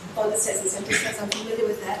Hebert's bonded sets and centers, because I'm familiar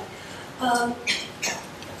with that.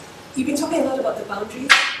 You've been talking a lot about the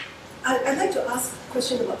boundaries. I'd like to ask a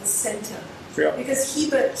question about the center. Yeah. Because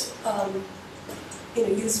Hebert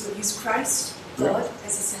would use Christ, God,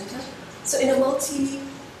 as a center. So in a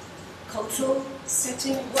multicultural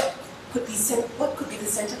setting, what could be the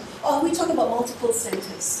center? Or are we talking about multiple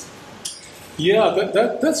centers? Yeah,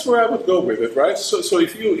 that's where I would go with it, right? So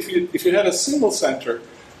if you had a single center,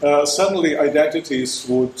 suddenly identities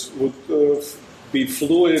would be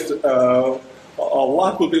fluid. A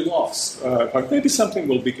lot would be lost. Maybe something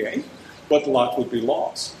will be gained, but a lot would be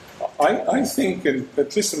lost. I think,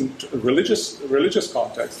 at least in religious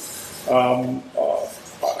context, I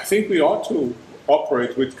think we ought to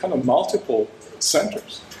operate with kind of multiple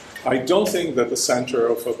centers. I don't think that the center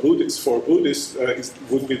of a Buddhist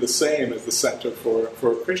would be the same as the center for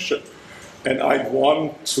a Christian. And I'd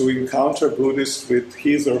want to encounter Buddhists with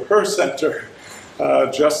his or her center,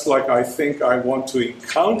 just like I think I want to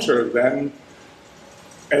encounter them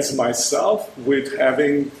as myself with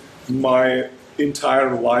having my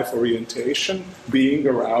entire life orientation being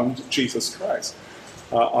around Jesus Christ.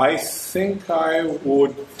 I think I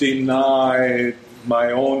would deny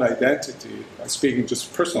my own identity, speaking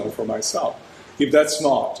just personally for myself, if that's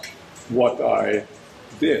not what I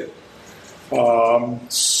did.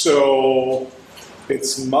 So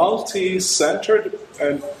it's multi-centered,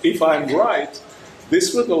 and if I'm right,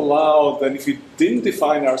 this would allow, then if we didn't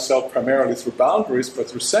define ourselves primarily through boundaries, but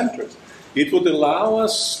through centers, it would allow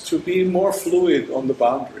us to be more fluid on the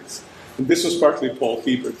boundaries. And this was partly Paul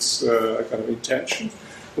Hebert's kind of intention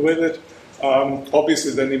with it.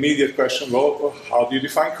 Obviously, then the immediate question, well, how do you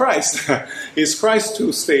define Christ? Is Christ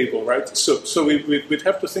too stable, right? So we'd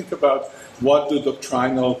have to think about what do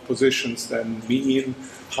doctrinal positions then mean?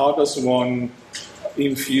 How does one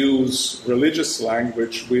infuse religious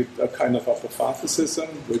language with a kind of apophaticism,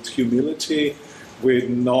 with humility, with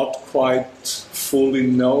not quite fully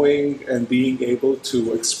knowing and being able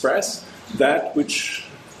to express that which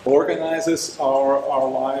organizes our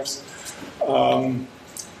lives?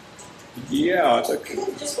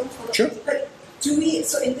 Just one follow-up. Sure. But do we,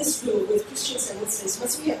 so in this room with Christians and Muslims,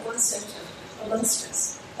 must we have one center amongst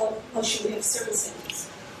us, or should we have several centers?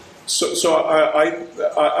 So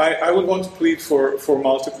I would want to plead for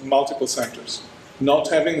multiple centers, not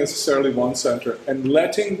having necessarily one center, and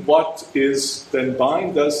letting what is then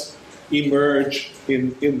bind us emerge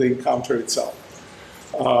in the encounter itself.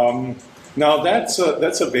 Now that's a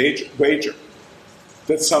wager.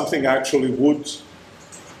 That something actually would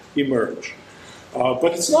emerge.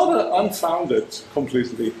 But it's not an unfounded,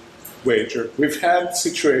 completely wager. We've had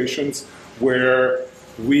situations where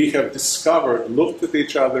we have discovered, looked at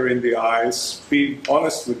each other in the eyes, being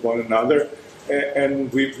honest with one another,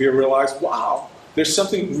 and we realized, wow, there's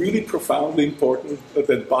something really profoundly important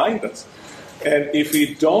that binds us. And if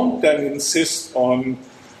we don't then insist on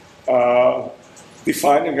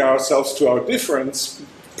defining ourselves to our difference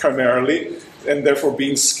primarily, and therefore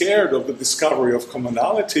being scared of the discovery of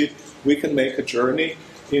commonality, we can make a journey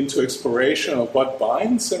into exploration of what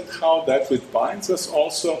binds and how that which binds us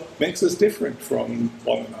also makes us different from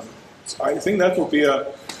one another. So I think that will be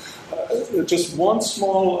just one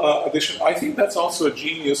small addition. I think that's also a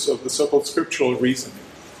genius of the so-called scriptural reasoning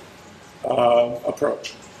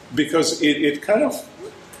approach, because it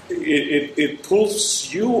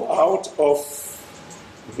pulls you out of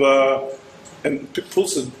the and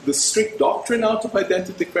pulls the strict doctrine out of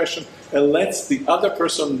identity question and lets the other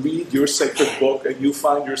person read your sacred book and you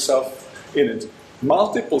find yourself in it.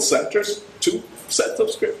 Multiple centers, two sets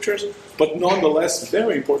of scriptures, but nonetheless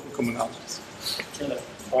very important commonalities.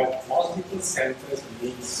 But multiple centers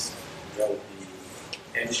means there will be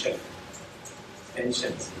tension.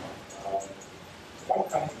 What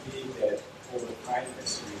can it be that over time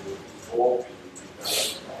as you evolve and you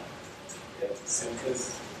develop, that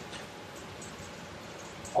centers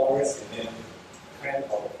porous and then kind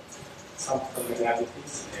of some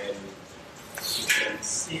commonalities, and you can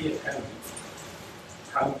see it kind of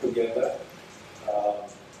come together,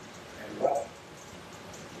 and what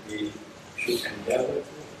we should endeavor to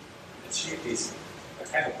achieve is a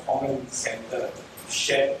kind of common center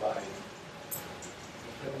shared by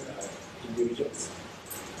different individuals.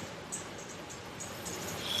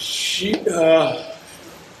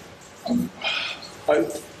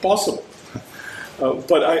 Possible.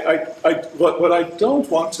 But what I don't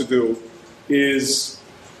want to do is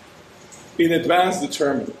in advance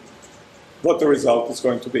determine what the result is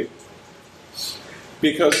going to be.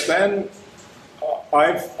 Because then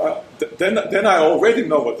then I already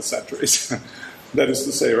know what the center is. That is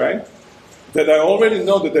to say, right? That I already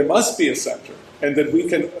know that there must be a center, and that we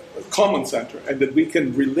can, a common center, and that we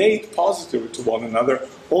can relate positively to one another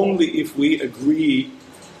only if we agree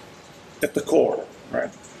at the core,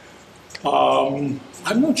 right? I'm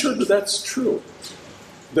not sure that that's true.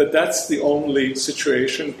 That that's the only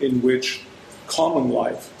situation in which common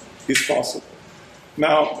life is possible.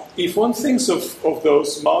 Now, if one thinks of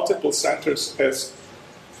those multiple centers as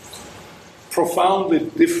profoundly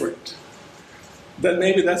different, then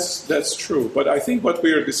maybe that's true. But I think what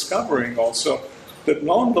we are discovering also, that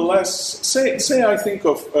nonetheless, say I think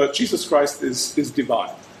of Jesus Christ is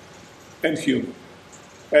divine and human.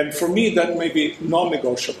 And for me, that may be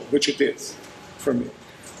non-negotiable, which it is for me.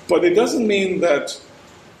 But it doesn't mean that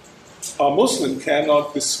a Muslim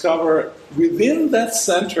cannot discover within that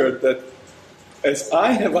center that, as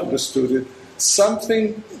I have understood it,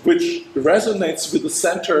 something which resonates with the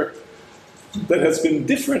center that has been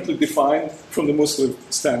differently defined from the Muslim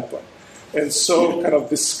standpoint. And so kind of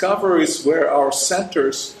discoveries where our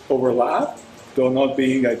centers overlap, though not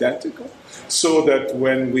being identical, so that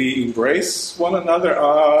when we embrace one another,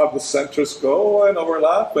 the centers go and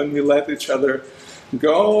overlap. When we let each other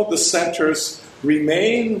go, the centers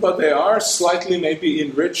remain, but they are slightly maybe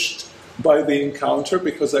enriched by the encounter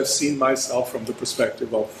because I've seen myself from the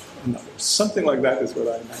perspective of another. Something like that is what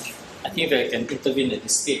I imagine. I think I can intervene at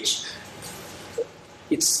this stage.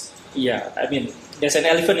 There's an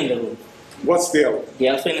elephant in the room. What's the elephant? The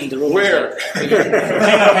elephant in the room. Where?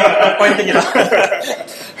 I'm pointing it out.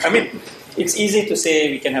 I mean, it's easy to say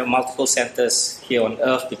we can have multiple centers here on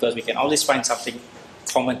earth because we can always find something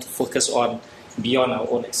common to focus on beyond our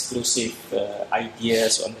own exclusive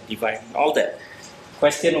ideas on the divine and all that.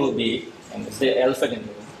 Question will be, and it's the elephant in the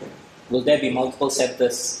room, will there be multiple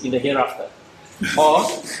centers in the hereafter? Or,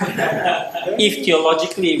 if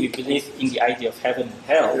theologically we believe in the idea of heaven and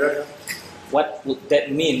hell, what would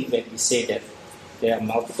that mean when we say that there are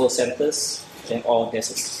multiple centers or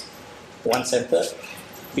there's one center?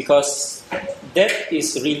 Because that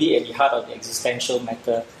is really at the heart of the existential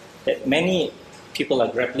matter that many people are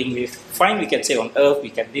grappling with. Fine, we can say on earth we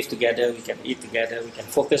can live together, we can eat together, we can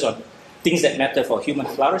focus on things that matter for human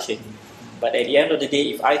flourishing. But at the end of the day,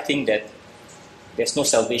 if I think that there's no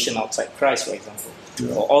salvation outside Christ, for example,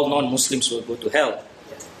 or all non-Muslims will go to hell,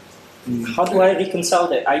 how do I reconcile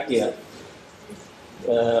that idea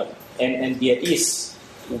and be at ease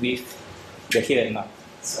with the here and now?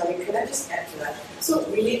 Sorry, could I just add to that? So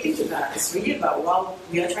relating to that, it's really about, while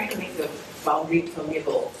we are trying to make the boundary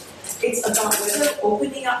permeable, it's about whether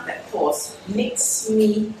opening up that pause makes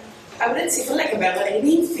me, I wouldn't say feel like a rebel, I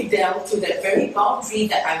mean fidel to that very boundary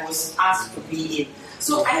that I was asked to be in.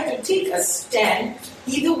 So I have to take a stand,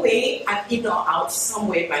 either way, I'm in or out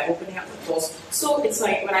somewhere by opening up the pause. So it's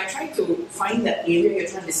like when I try to find that area you're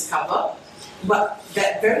trying to discover, but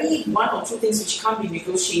that very one or two things which can't be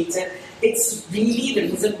negotiated, it's really the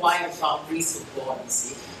reason why the boundaries were born, you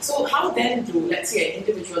see. So how then do, let's say, an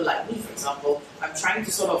individual like me, for example, I'm trying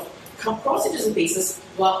to sort of come across it as a basis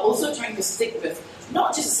while also trying to stick with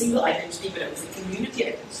not just a single identity, but with a community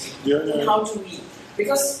identity. And how do we?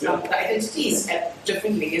 Because the identity is at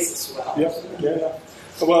different layers as well.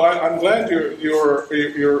 Well, I'm glad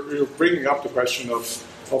you're bringing up the question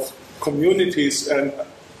of communities and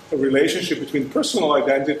a relationship between personal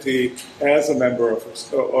identity as a member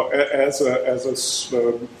of, or as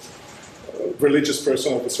a religious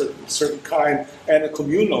person of a certain kind, and a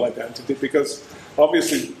communal identity. Because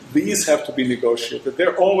obviously these have to be negotiated.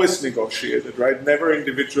 They're always negotiated, right? Never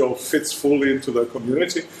individual fits fully into the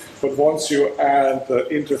community, but once you add the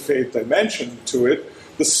interfaith dimension to it,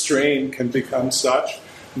 the strain can become such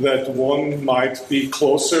that one might be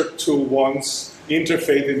closer to one's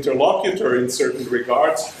interfaith interlocutor in certain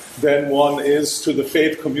regards than one is to the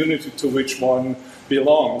faith community to which one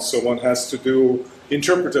belongs. So one has to do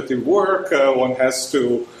interpretative work, one has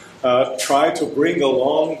to try to bring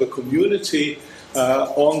along the community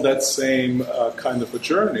on that same kind of a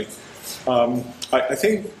journey. I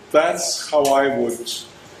think that's how I would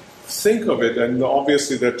think of it, and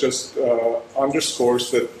obviously that just underscores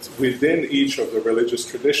that within each of the religious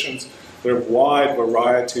traditions there are a wide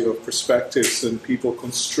variety of perspectives, and people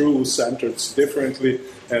construe sentences differently,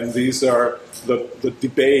 and these are the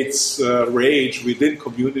debates rage within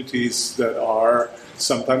communities that are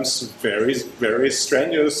sometimes very, very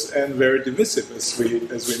strenuous and very divisive, as we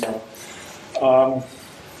know.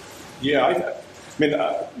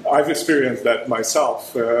 I've experienced that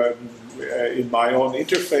myself in my own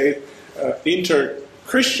interfaith,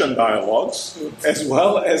 inter-Christian dialogues, as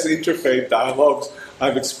well as interfaith dialogues.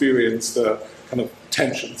 I've experienced kind of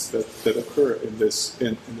tensions that occur in this.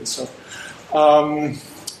 On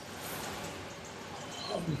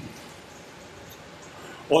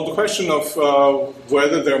the question of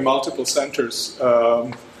whether there are multiple centers,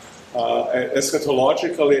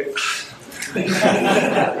 eschatologically,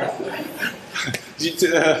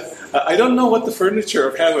 I don't know what the furniture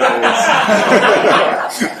of heaven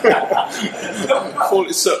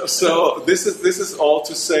is. So this is all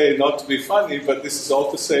to say, not to be funny, but this is all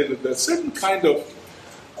to say that there's a certain kind of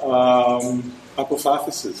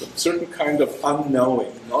apophatisism, certain kind of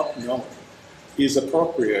unknowing, not knowing, is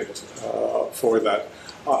appropriate for that.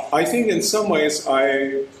 I think in some ways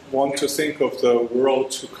I want to think of the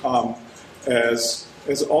world to come as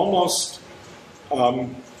almost,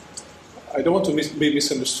 I don't want to be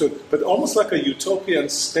misunderstood, but almost like a utopian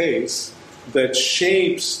space that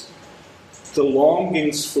shapes the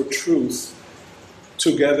longings for truth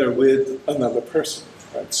together with another person.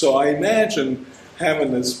 Right? So I imagine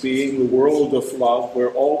heaven as being the world of love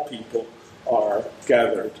where all people are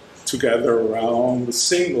gathered together around a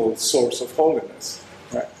single source of holiness.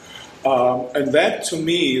 Right? And that to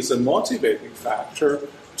me is a motivating factor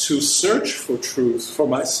to search for truth for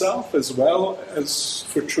myself as well as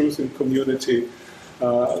for truth in community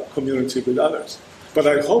with others. But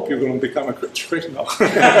I hope you're going to become a Christian.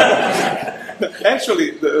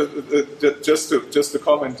 Actually, just to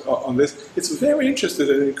comment on this, it's very interesting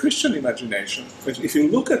in the Christian imagination. If you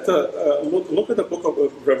look at the book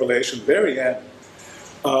of Revelation, very end,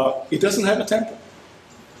 it doesn't have a temple.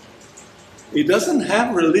 It doesn't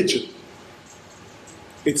have religion.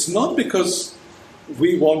 It's not because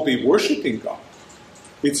we won't be worshiping God.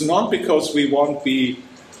 It's not because we won't be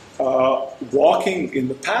walking in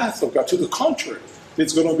the path of God. To the contrary,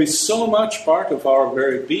 it's going to be so much part of our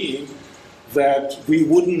very being that we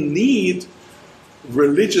wouldn't need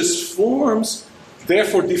religious forms,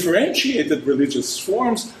 therefore differentiated religious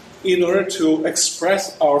forms, in order to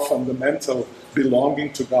express our fundamental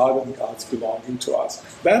belonging to God and God's belonging to us.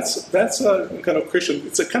 That's a kind of Christian,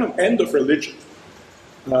 it's a kind of end of religion.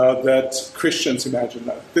 That Christians imagine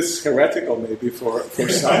that. This is heretical maybe for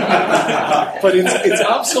some, but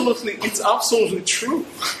it's absolutely true.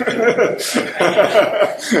 I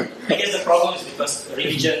guess the problem is because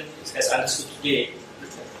religion, as understood today,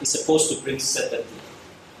 is supposed to bring certainty,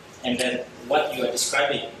 and then what you are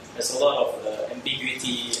describing has a lot of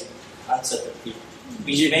ambiguity and uncertainty,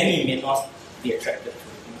 which many may not be attracted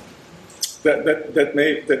to. That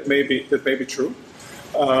may be true.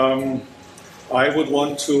 I would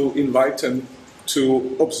want to invite them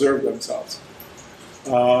to observe themselves,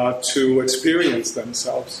 to experience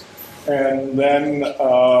themselves, and then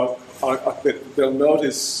they'll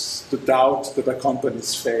notice the doubt that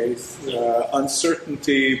accompanies faith,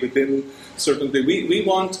 uncertainty within certainty. We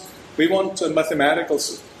want a mathematical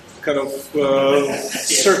kind of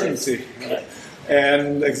certainty,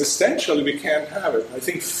 and existentially we can't have it. I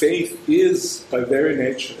think faith is, by very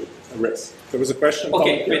nature, a risk. There was a question.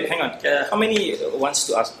 Okay, wait, hang on. How many wants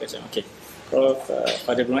to ask a question? Okay,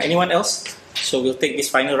 Father Bruno. Anyone else? So we'll take this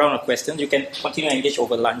final round of questions. You can continue to engage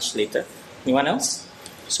over lunch later. Anyone else?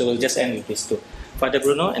 So we'll just end with this two. Father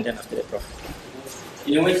Bruno, and then after that, Prof.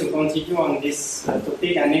 In a way to continue on this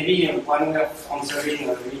topic, and maybe one way of answering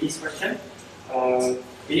Lily's question.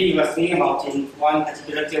 Really, we were thinking about in one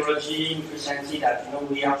particular theology in Christianity that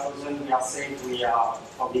we are chosen, we are saved, we are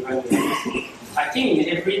forgiven. I think in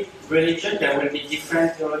every religion there will be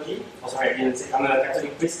different theology. Oh, sorry, I didn't say I'm a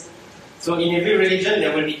Catholic priest. So in every religion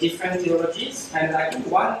there will be different theologies, and I think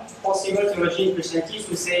one possible theology in Christianity is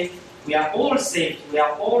to say we are all saved, we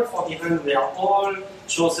are all forgiven, we are all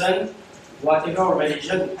chosen, whatever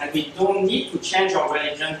religion, and we don't need to change our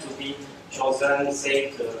religion to be chosen,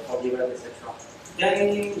 saved, forgiven, etc.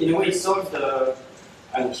 Then in a way it solves the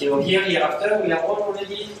until hereafter we are all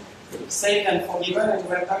already saved and forgiven and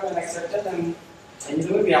welcome and accepted, and in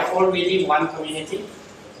a way we are already one community.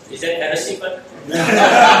 Is that heresy? But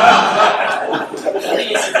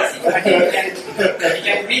I think we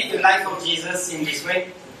can read the life of Jesus in this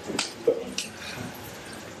way.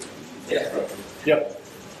 Yep.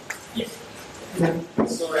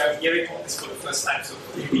 So I'm hearing all this for the first time, so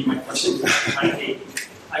maybe my question is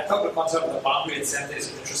I thought the concept of the boundary and center is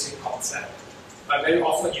an interesting concept, but very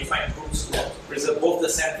often you find groups who preserve both the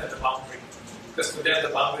center and the boundary, because for them the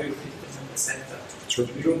boundary will be the center. True.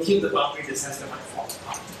 If you don't keep the boundary, the center might fall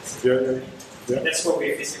apart. Yeah. That's what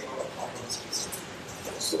we're facing a lot of problems with.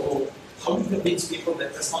 So how do you convince people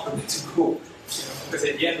that that's not the way to go? Because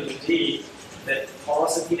at the end of the day, that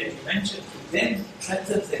porosity that you mentioned then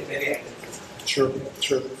threatens their very identity. Sure.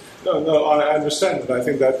 No, I understand, and I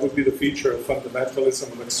think that would be the feature of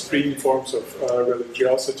fundamentalism and extreme forms of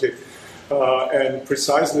religiosity. And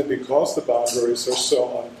precisely because the boundaries are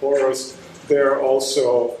so unporous, they're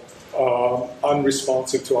also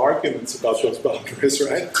unresponsive to arguments about those boundaries,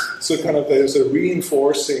 right? So kind of there's a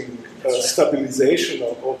reinforcing stabilization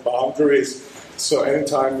of boundaries. So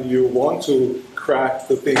anytime you want to crack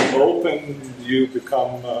the thing open, you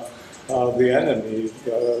become the enemy,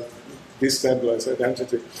 destabilize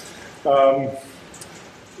identity.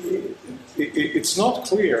 It's not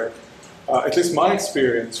clear, at least my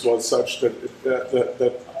experience was such that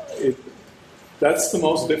that's the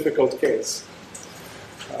most difficult case.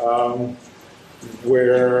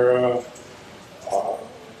 Where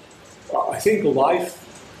I think life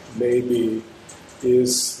maybe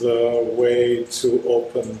is the way to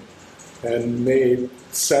open and make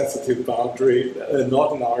sensitive boundary,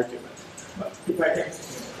 not an argument. If I can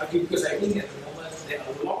argue, because I think at the moment there are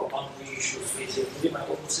a lot of boundary issues facing within my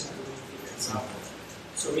own Muslim community, for example.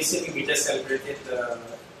 So recently we just celebrated the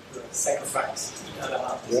sacrifice, Eid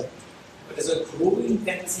al-Adha. Yeah. But there's a growing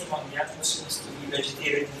tendency among young Muslims to be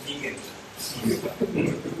vegetarian and vegan.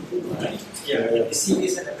 Right? Yeah, they see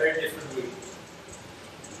this in a very different way.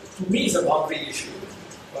 To me, it's a boundary issue,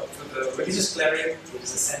 but to the religious cleric, it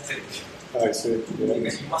is a center issue. I see. Yeah.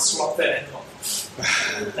 Because you must slaughter an animal.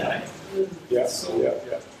 Yeah.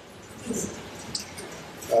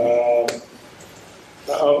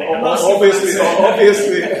 Obviously,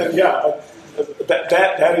 yeah.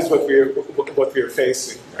 That is what we're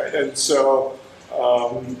facing, right? And so,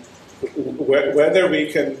 whether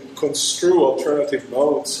we can construe alternative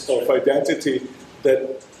modes of identity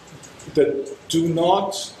that do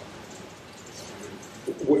not,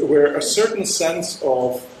 where a certain sense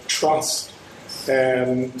of trust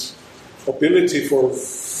and ability for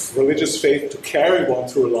religious faith to carry one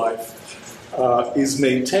through life is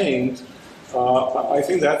maintained, I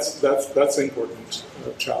think that's an important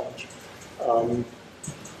challenge.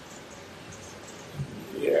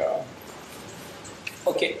 Yeah.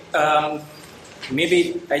 Okay.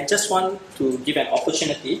 Maybe I just want to give an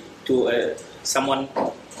opportunity to someone.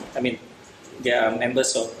 I mean, there are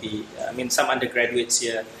members of the. Some undergraduates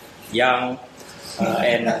here, young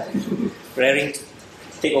and raring to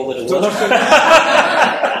take over the world.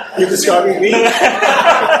 You're describing me.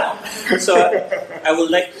 So I would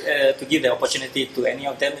like to give the opportunity to any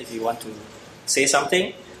of them if you want to say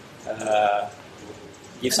something,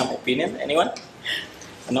 give some opinion. Anyone?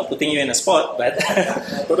 I'm not putting you in a spot, but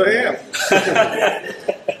But I am.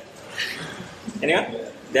 Anyone?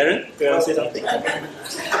 Darren, do you want to say something?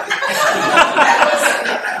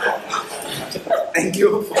 Thank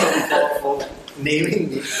you for naming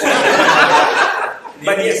me.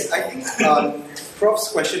 But yes, I think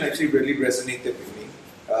Prof's question actually really resonated with me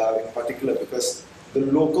in particular because the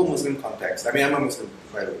local Muslim context, I'm a Muslim,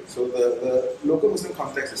 by the way, so the local Muslim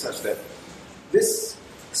context is such that this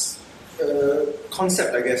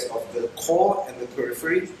concept, I guess, of the core and the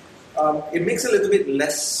periphery, it makes a little bit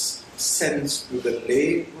less sense to the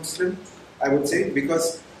lay Muslim, I would say,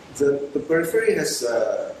 because the periphery has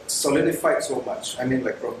solidified so much,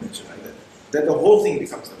 like Prof mentioned, that the whole thing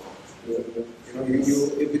becomes the core.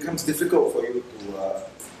 It becomes difficult for you to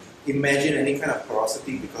imagine any kind of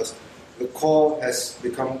porosity because the core has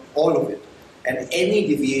become all of it. And any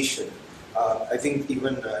deviation, I think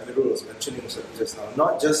even Mirul was mentioning just now,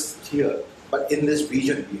 not just here, but in this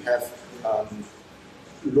region, we have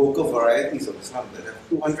local varieties of Islam that have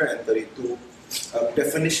 232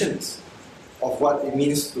 definitions what it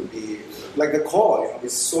means to be, like the core,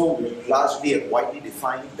 is so largely and widely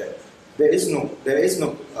defined that there is no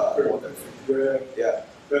order. Yeah,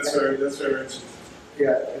 that's very interesting.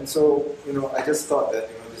 Yeah, and so I just thought that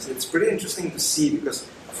it's pretty interesting to see, because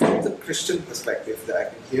from the Christian perspective that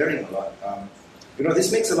I've been hearing a lot,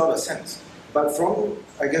 this makes a lot of sense. But from,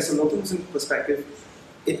 I guess, a local Muslim perspective,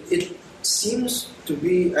 it seems to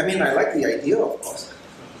be, I like the idea, of course,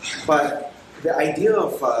 but the idea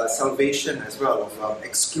of salvation as well, of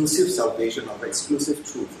exclusive salvation, of exclusive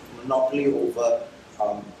truth, monopoly over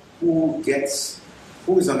who is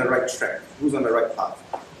on the right track, who's on the right path.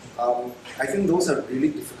 I think those are really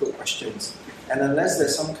difficult questions. And unless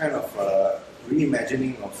there's some kind of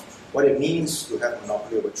reimagining of what it means to have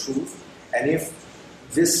monopoly over truth, and if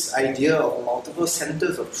this idea of multiple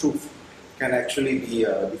centers of truth can actually be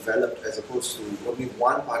developed as opposed to only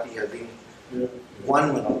one party having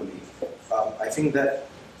one monopoly, I think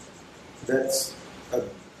that's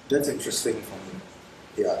interesting for me.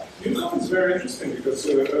 Yeah. It's very interesting because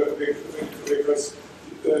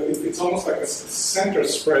it's almost like a center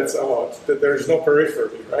spreads out, that there's no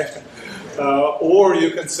periphery, right? Or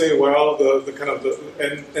you can say, well,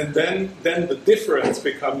 and then the difference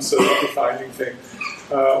becomes a defining thing.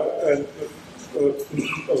 And a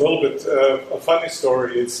little bit a funny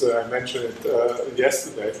story is I mentioned it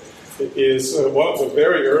yesterday. Is one of the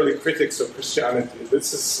very early critics of Christianity.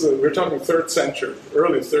 This is we're talking third century,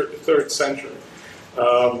 early third century.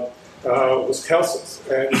 Was Celsus,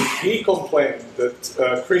 and he complained that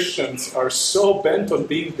Christians are so bent on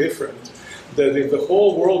being different that if the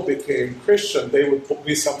whole world became Christian, they would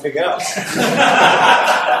be something else,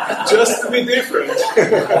 just to be different.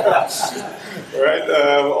 Right?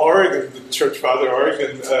 Origen, the Church Father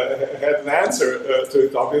Origen, had an answer to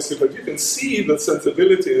it, obviously, but you can see the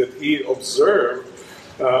sensibility that he observed.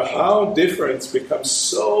 How difference becomes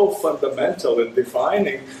so fundamental and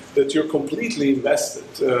defining that you're completely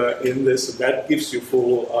invested in this. That gives you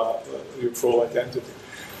your full identity.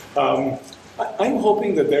 I'm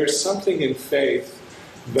hoping that there's something in faith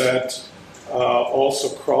that also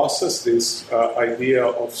crosses this idea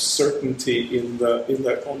of certainty in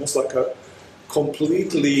the almost like a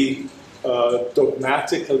completely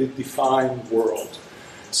dogmatically defined world,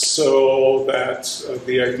 so that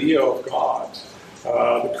the idea of God,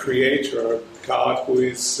 the Creator, God who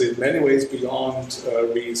is in many ways beyond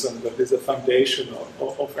reason, that is a foundation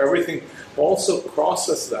of everything, also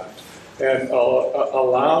crosses that and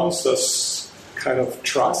allows us kind of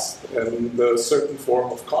trust and a certain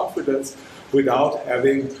form of confidence without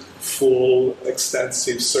having full,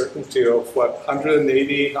 extensive certainty of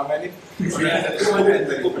 180, how many?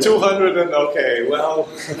 200 and, okay, well...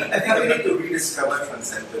 I think we need to rediscover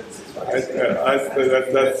transcendence.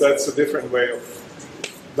 That's a different way of...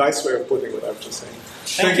 nice way of putting what I'm just saying.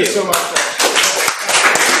 Thank you so much.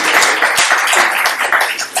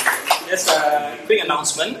 Yes, quick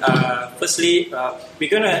announcement. Firstly, we're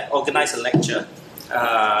going to organize a lecture,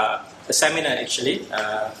 a seminar actually,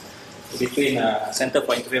 between Center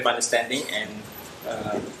for Interfaith Understanding and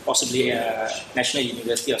possibly National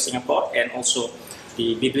University of Singapore and also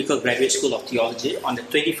the Biblical Graduate School of Theology. On the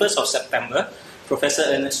 21st of September, Professor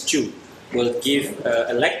Ernest Chu will give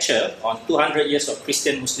a lecture on 200 years of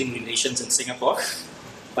Christian-Muslim relations in Singapore,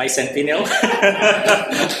 bicentennial.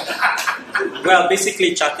 Well,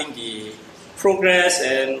 basically charting the progress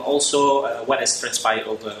and also what has transpired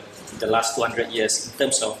over the last 200 years in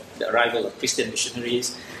terms of the arrival of Christian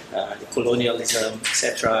missionaries, the colonialism,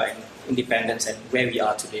 etc., and independence, and where we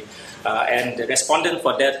are today. And the respondent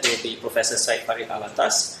for that will be Professor Syed Farid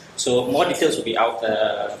Alatas. So more details will be out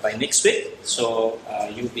by next week. So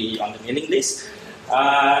you'll be on the mailing list.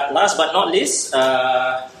 Last but not least,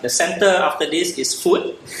 the center after this is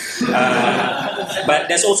food. But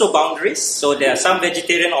there's also boundaries. So there are some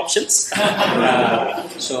vegetarian options.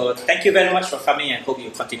 So thank you very much for coming and hope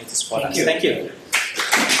you continue to support us. Thank you.